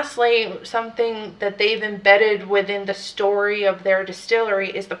then lastly, something that they've embedded within the story of their distillery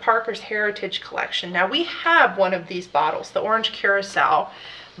is the Parker's Heritage Collection. Now we have one of these bottles, the Orange Curacao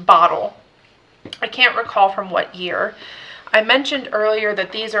bottle. I can't recall from what year. I mentioned earlier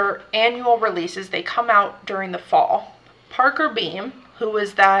that these are annual releases. They come out during the fall. Parker Beam, who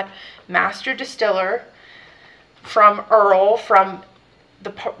was that master distiller from Earl, from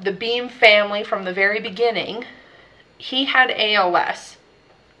the Beam family from the very beginning, he had ALS.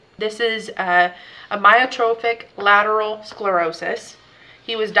 This is a myotrophic lateral sclerosis.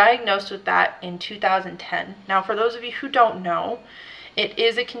 He was diagnosed with that in 2010. Now, for those of you who don't know, it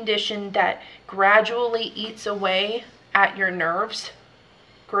is a condition that gradually eats away at your nerves,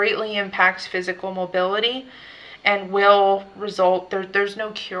 greatly impacts physical mobility, and will result, there's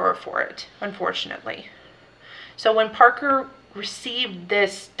no cure for it, unfortunately. So when Parker received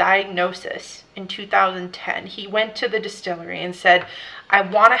this diagnosis in 2010, he went to the distillery and said, I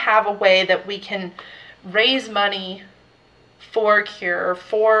want to have a way that we can raise money for a cure,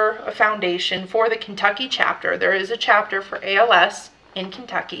 for a foundation, for the Kentucky chapter. There is a chapter for ALS in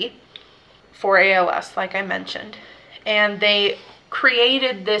Kentucky, for ALS, like I mentioned. And they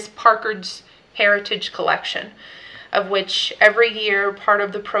created this Parker's Heritage Collection, of which every year part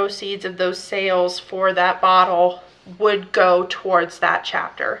of the proceeds of those sales for that bottle would go towards that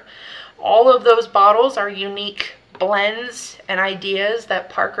chapter. All of those bottles are unique blends and ideas that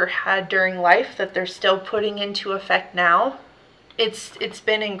Parker had during life that they're still putting into effect now. It's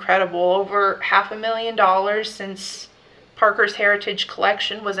been incredible. Over $500,000 since Parker's Heritage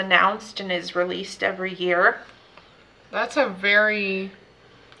Collection was announced and is released every year. That's a very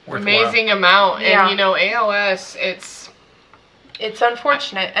Worthwhile. amazing amount. Yeah. And you know, ALS, it's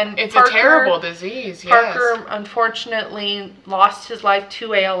unfortunate, and it's Parker, a terrible disease. Yes. Parker unfortunately lost his life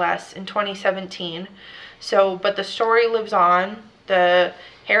to ALS in 2017. So, but the story lives on. The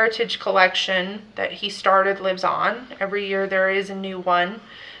Heritage Collection that he started lives on. Every year there is a new one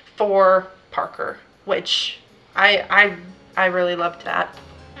for Parker, which I really loved that.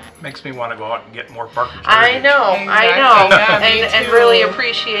 Makes me want to go out and get more Parker. I know, Exactly. I know, Yeah, me and too. really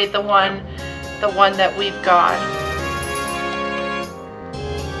appreciate the one that we've got.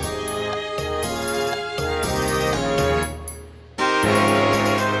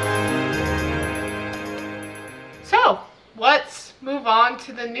 So let's move on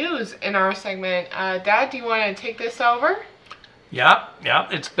to the news in our segment. Dad, do you want to take this over? Yeah.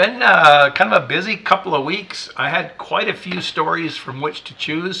 It's been kind of a busy couple of weeks. I had quite a few stories from which to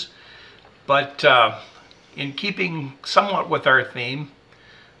choose, but in keeping somewhat with our theme,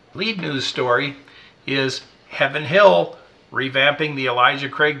 lead news story is Heaven Hill revamping the Elijah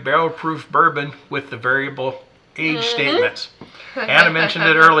Craig barrel proof bourbon with the variable age statements. Anna mentioned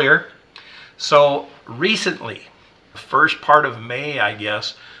it earlier. So recently, first part of May, I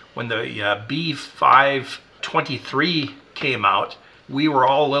guess, when the B523 came out, we were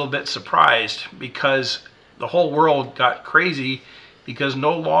all a little bit surprised because the whole world got crazy because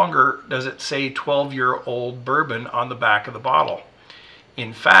no longer does it say 12-year-old bourbon on the back of the bottle.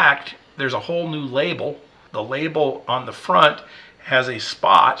 In fact, there's a whole new label. The label on the front has a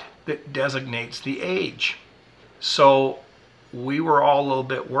spot that designates the age. So we were all a little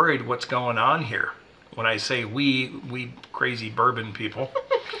bit worried what's going on here. When I say we crazy bourbon people.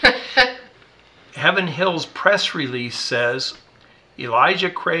 Heaven Hill's press release says Elijah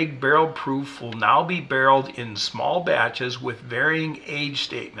Craig Barrel Proof will now be barreled in small batches with varying age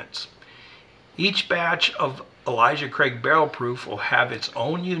statements. Each batch of Elijah Craig Barrel Proof will have its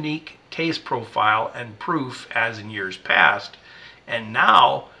own unique taste profile and proof as in years past, and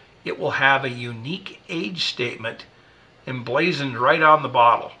now it will have a unique age statement emblazoned right on the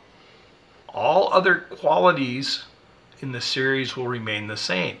bottle. All other qualities in the series will remain the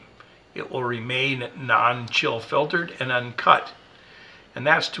same. It will remain non-chill filtered and uncut. And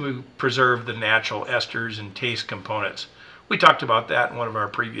that's to preserve the natural esters and taste components. We talked about that in one of our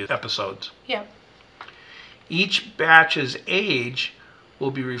previous episodes. Yeah. Each batch's age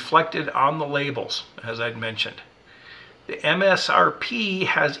will be reflected on the labels, as I'd mentioned. The MSRP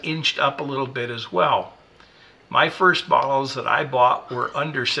has inched up a little bit as well. My first bottles that I bought were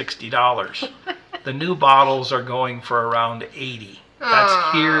under $60. The new bottles are going for around $80.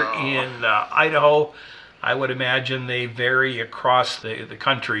 That's here in Idaho. I would imagine they vary across the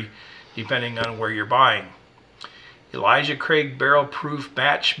country depending on where you're buying. Elijah Craig Barrel Proof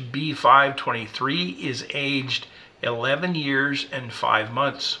Batch B523 is aged 11 years and 5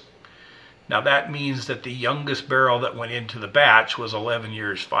 months. Now that means that the youngest barrel that went into the batch was 11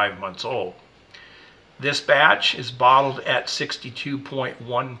 years 5 months old. This batch is bottled at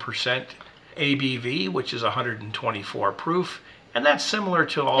 62.1% ABV, which is 124 proof, and that's similar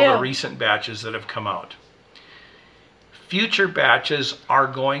to all the recent batches that have come out. Future batches are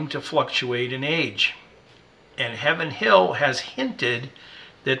going to fluctuate in age, and Heaven Hill has hinted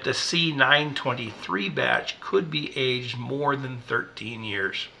that the C923 batch could be aged more than 13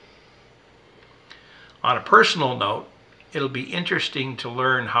 years. On a personal note, it'll be interesting to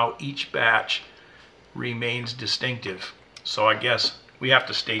learn how each batch remains distinctive. So I guess we have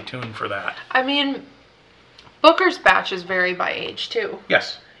to stay tuned for that. I mean, Booker's batches vary by age too.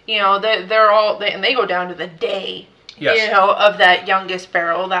 Yes. You know, they're all, and they go down to the day, Yes. you know, of that youngest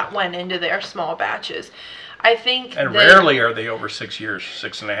barrel that went into their small batches. I think And rarely are they over 6 years,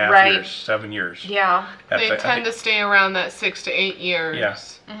 6.5 Right. years, 7 years. Yeah. They tend to stay around that 6 to 8 years.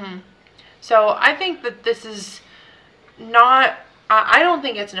 Yes. So I think that this is not, I don't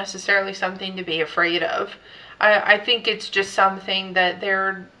think it's necessarily something to be afraid of. I think it's just something that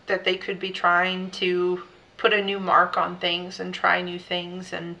they could be trying to put a new mark on things and try new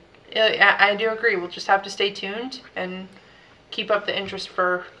things. And I do agree. We'll just have to stay tuned and keep up the interest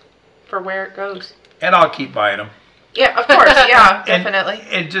for where it goes. And I'll keep buying them. Yeah, of course. Yeah, definitely.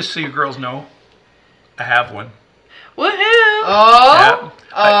 And just so you girls know, I have one. Woohoo! Oh.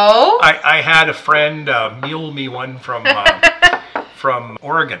 Yeah. I had a friend mule me one from from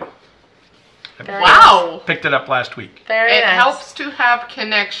Oregon. Wow. Picked it up last week. Very It nice. helps to have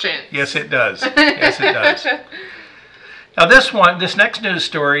connections. Yes, it does. Yes, it does. Now this next news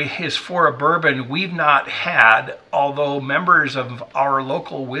story is for a bourbon we've not had, although members of our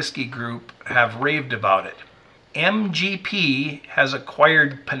local whiskey group have raved about it. MGP has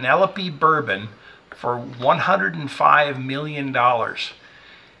acquired Penelope Bourbon for $105 million.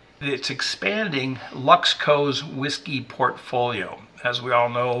 It's expanding Luxco's whiskey portfolio. As we all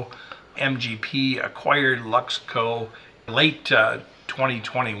know, MGP acquired Luxco late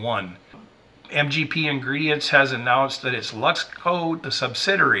 2021. MGP Ingredients has announced that its Luxco, the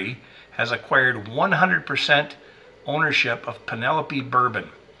subsidiary, has acquired 100% ownership of Penelope Bourbon.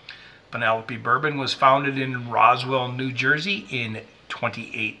 Penelope Bourbon was founded in Roswell, New Jersey in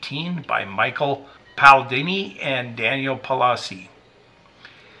 2018 by Michael Paldini and Daniel Palazzi.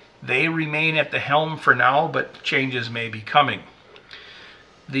 They remain at the helm for now, but changes may be coming.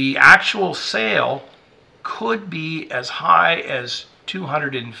 The actual sale could be as high as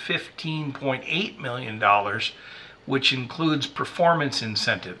 $215.8 million, which includes performance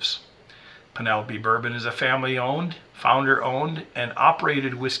incentives. Penelope Bourbon is a family-owned, founder-owned, and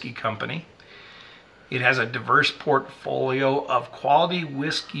operated whiskey company. It has a diverse portfolio of quality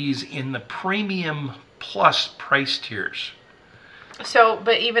whiskeys in the premium plus price tiers. So,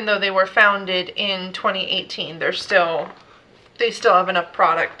 but even though they were founded in 2018, they still have enough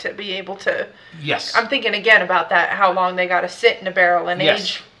product to be able to. Yes. I'm thinking again about that, how long they got to sit in a barrel and Yes.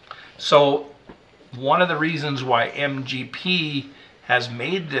 age. So one of the reasons why MGP has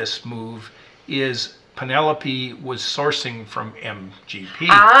made this move is Penelope was sourcing from MGP.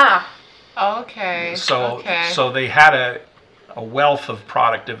 Ah, Okay. So they had a wealth of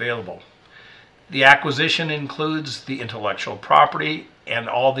product available. The acquisition includes the intellectual property and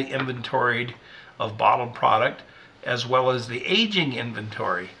all the inventoried of bottled product, as well as the aging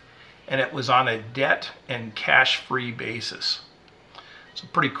inventory, and it was on a debt and cash-free basis. So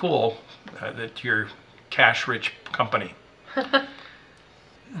pretty cool that you're cash-rich company.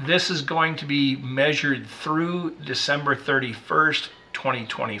 This is going to be measured through December 31st,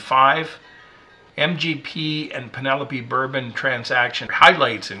 2025. MGP and Penelope Bourbon transaction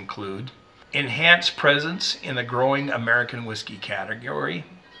highlights include enhanced presence in the growing American whiskey category,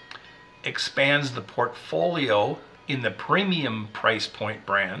 expands the portfolio in the premium price point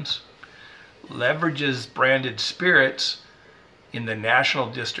brands, leverages branded spirits in the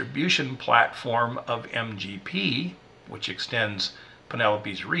national distribution platform of MGP, which extends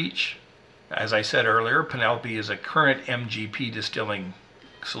Penelope's reach. As I said earlier, Penelope is a current MGP Distilling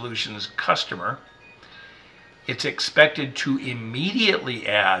Solutions customer. It's expected to immediately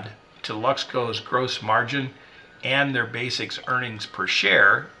add to Luxco's gross margin and their basics earnings per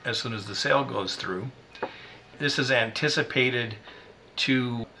share as soon as the sale goes through. This is anticipated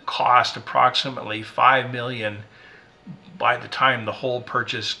to cost approximately $5 million by the time the whole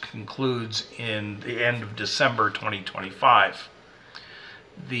purchase concludes in the end of December 2025.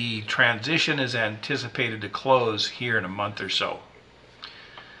 The transition is anticipated to close here in a month or so.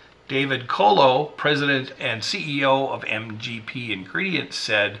 David Colo, President and CEO of MGP Ingredients,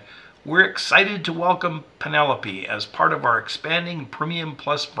 said, "We're excited to welcome Penelope as part of our expanding Premium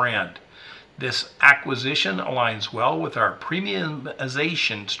Plus brand. This acquisition aligns well with our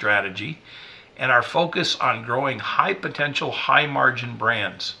premiumization strategy and our focus on growing high-potential, high-margin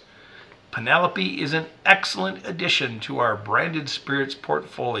brands. Penelope is an excellent addition to our branded spirits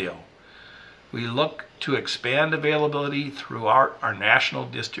portfolio. We look to expand availability throughout our national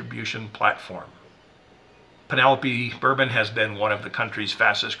distribution platform." Penelope Bourbon has been one of the country's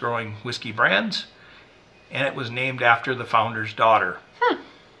fastest growing whiskey brands, and it was named after the founder's daughter.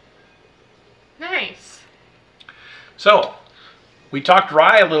 Nice. So, we talked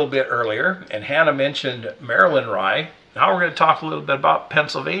rye a little bit earlier, and Hannah mentioned Maryland rye. Now we're going to talk a little bit about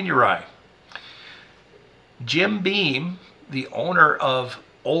Pennsylvania rye. Jim Beam, the owner of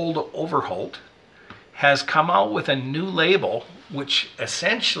Old Overholt, has come out with a new label, which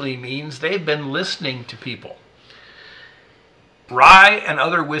essentially means they've been listening to people. Rye and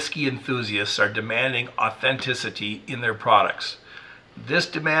other whiskey enthusiasts are demanding authenticity in their products. This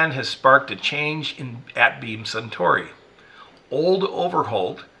demand has sparked a change at Beam Suntory. Old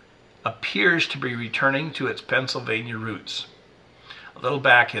Overholt appears to be returning to its Pennsylvania roots. A little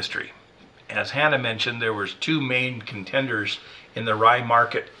back history. As Hannah mentioned, there was two main contenders in the rye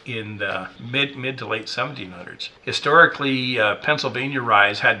market in the mid to late 1700s. Historically, Pennsylvania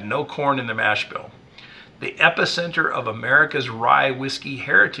rye had no corn in the mash bill. The epicenter of America's rye whiskey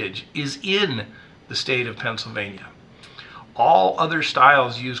heritage is in the state of Pennsylvania. All other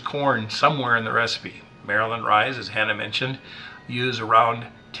styles use corn somewhere in the recipe. Maryland rye, as Hannah mentioned, use around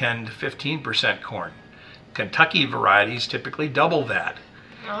 10 to 15% corn. Kentucky varieties typically double that.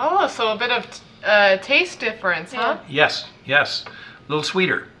 Oh, so a bit of taste difference, huh? Yes. A little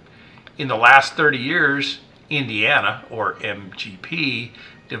sweeter. In the last 30 years, Indiana, or MGP,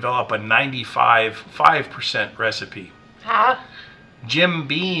 developed a 95% recipe. Huh? Jim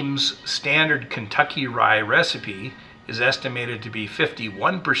Beam's standard Kentucky rye recipe is estimated to be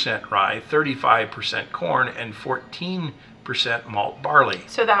 51% rye, 35% corn, and 14% malt barley.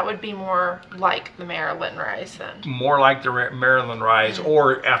 So that would be more like the Maryland rye then. More like the Maryland rye,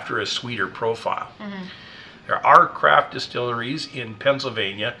 or after a sweeter profile. There are craft distilleries in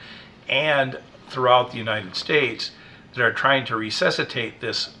Pennsylvania and throughout the United States that are trying to resuscitate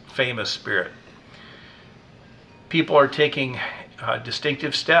this famous spirit. People are taking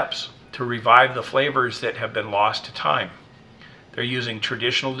distinctive steps to revive the flavors that have been lost to time. They're using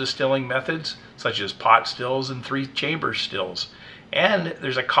traditional distilling methods such as pot stills and three-chamber stills. And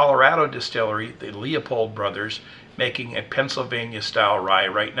there's a Colorado distillery, the Leopold brothers, making a Pennsylvania-style rye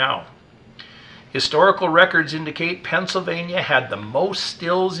right now. Historical records indicate Pennsylvania had the most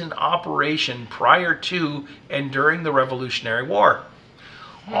stills in operation prior to and during the Revolutionary War,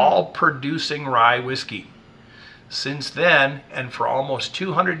 all producing rye whiskey. Since then, and for almost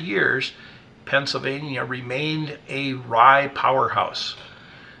 200 years, Pennsylvania remained a rye powerhouse.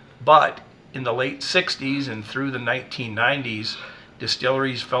 But in the late 60s and through the 1990s,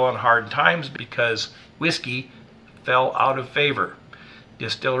 distilleries fell on hard times because whiskey fell out of favor.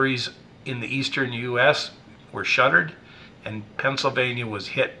 Distilleries in the eastern U.S. were shuttered, and Pennsylvania was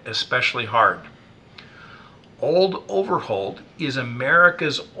hit especially hard. Old Overholt is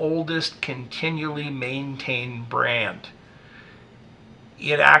America's oldest continually maintained brand.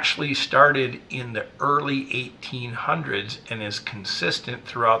 It actually started in the early 1800s and is consistent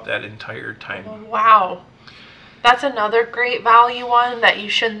throughout that entire time. Wow. That's another great value one that you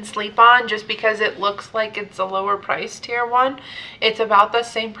shouldn't sleep on just because it looks like it's a lower price tier one. It's about the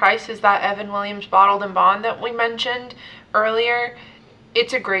same price as that Evan Williams Bottled and Bond that we mentioned earlier.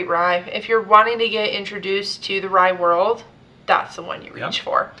 It's a great rye. If you're wanting to get introduced to the rye world, that's the one you reach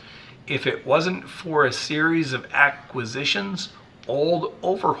for. If it wasn't for a series of acquisitions, Old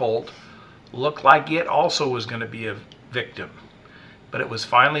Overholt looked like it also was going to be a victim. But it was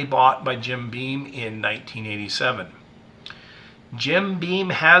finally bought by Jim Beam in 1987. Jim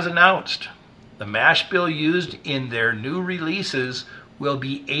Beam has announced the mash bill used in their new releases will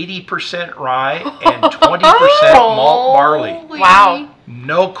be 80% rye and 20% malt barley. Wow.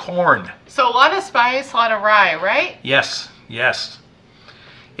 No corn. So a lot of spice, a lot of rye, right? Yes.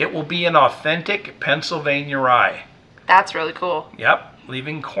 It will be an authentic Pennsylvania rye. That's really cool. Yep,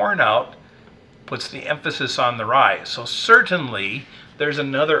 leaving corn out puts the emphasis on the rye. So certainly there's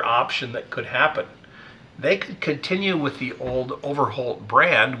another option that could happen. They could continue with the Old Overholt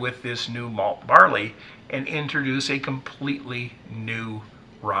brand with this new malt barley and introduce a completely new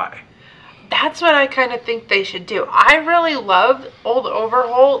rye. That's what I kind of think they should do. I really love Old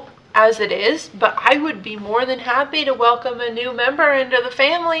Overholt as it is, but I would be more than happy to welcome a new member into the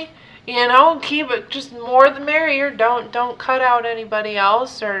family. You know, keep it just more the merrier. Don't cut out anybody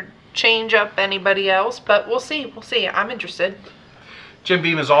else or change up anybody else, but we'll see. I'm interested. Jim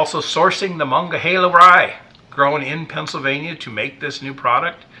Beam is also sourcing the Monongahela rye, grown in Pennsylvania to make this new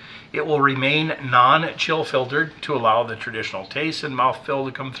product. It will remain non-chill filtered to allow the traditional taste and mouthfeel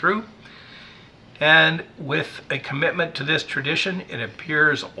to come through. And with a commitment to this tradition, it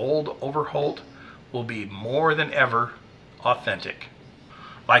appears Old Overholt will be more than ever authentic.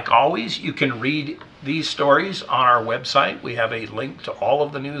 Like always, you can read these stories on our website. We have a link to all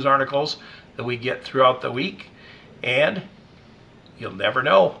of the news articles that we get throughout the week, and you'll never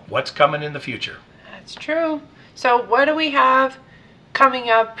know what's coming in the future. That's true. So what do we have coming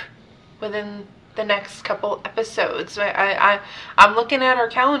up within the next couple episodes. I'm looking at our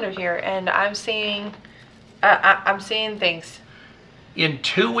calendar here, and I'm seeing things. In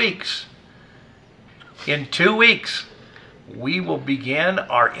 2 weeks, we will begin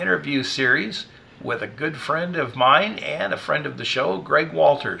our interview series with a good friend of mine and a friend of the show, Greg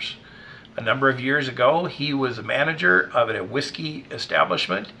Walters. A number of years ago, he was a manager of a whiskey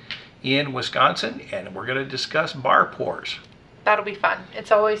establishment in Wisconsin, and we're going to discuss bar pours. That'll be fun.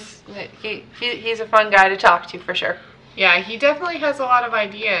 It's always, he's a fun guy to talk to for sure. Yeah, he definitely has a lot of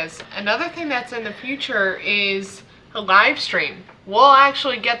ideas. Another thing that's in the future is a live stream. We'll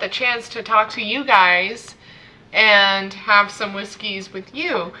actually get the chance to talk to you guys and have some whiskeys with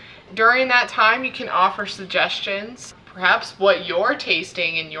you. During that time, you can offer suggestions, perhaps what you're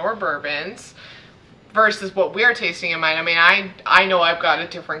tasting in your bourbons versus what we're tasting in mine. I mean, I know I've got a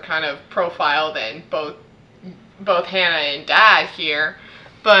different kind of profile than both Hannah and Dad here,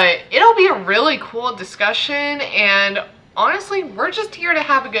 but it'll be a really cool discussion, and honestly, we're just here to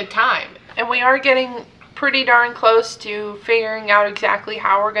have a good time. And we are getting pretty darn close to figuring out exactly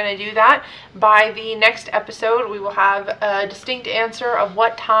how we're going to do that. By the next episode, we will have a distinct answer of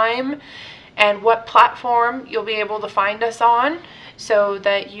what time and what platform you'll be able to find us on, so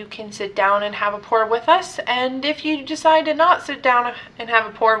that you can sit down and have a pour with us. And if you decide to not sit down and have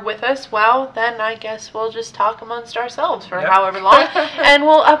a pour with us, well, then I guess we'll just talk amongst ourselves for however long, and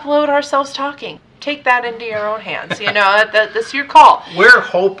we'll upload ourselves talking. Take that into your own hands. That's your call. We're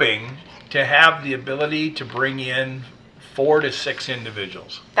hoping to have the ability to bring in 4 to 6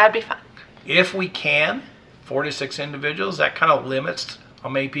 individuals. That'd be fun. If we can, 4 to 6 individuals, that kind of limits how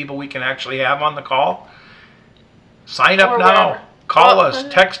many people we can actually have on the call. Sign up now. Call us,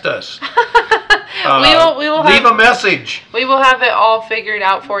 text us. We will leave a message. We will have it all figured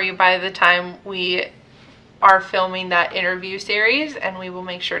out for you by the time we are filming that interview series, and we will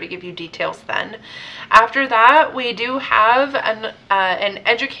make sure to give you details then. After that, we do have an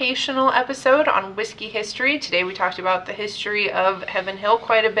educational episode on whiskey history. Today we talked about the history of Heaven Hill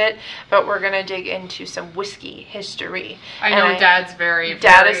quite a bit, but we're going to dig into some whiskey history. I know Dad's very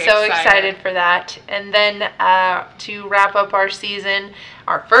Dad is so excited for that. And then to wrap up our season,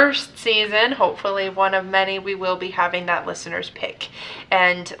 our first season, hopefully one of many, we will be having that listener's pick.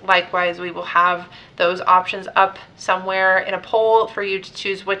 And likewise, we will have those options up somewhere in a poll for you to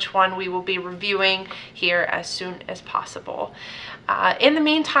choose which one we will be reviewing here as soon as possible. In the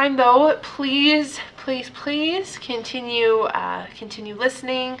meantime, though, please continue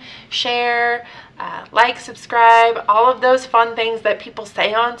listening, share, like, subscribe, all of those fun things that people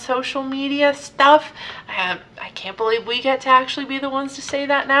say on social media stuff. I can't believe we get to actually be the ones to say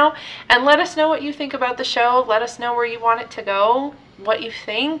that now. And let us know what you think about the show. Let us know where you want it to go, what you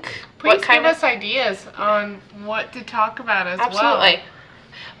think. Please give us ideas on what to talk about as well. Absolutely.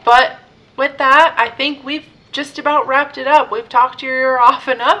 But with that, I think we've just about wrapped it up. We've talked your ear off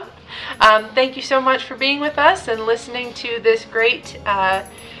enough. Thank you so much for being with us and listening to this great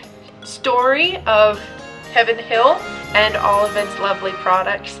story of Heaven Hill and all of its lovely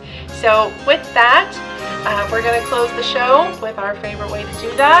products. So with that, we're going to close the show with our favorite way to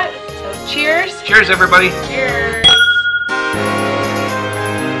do that. So cheers. Cheers, everybody. Cheers.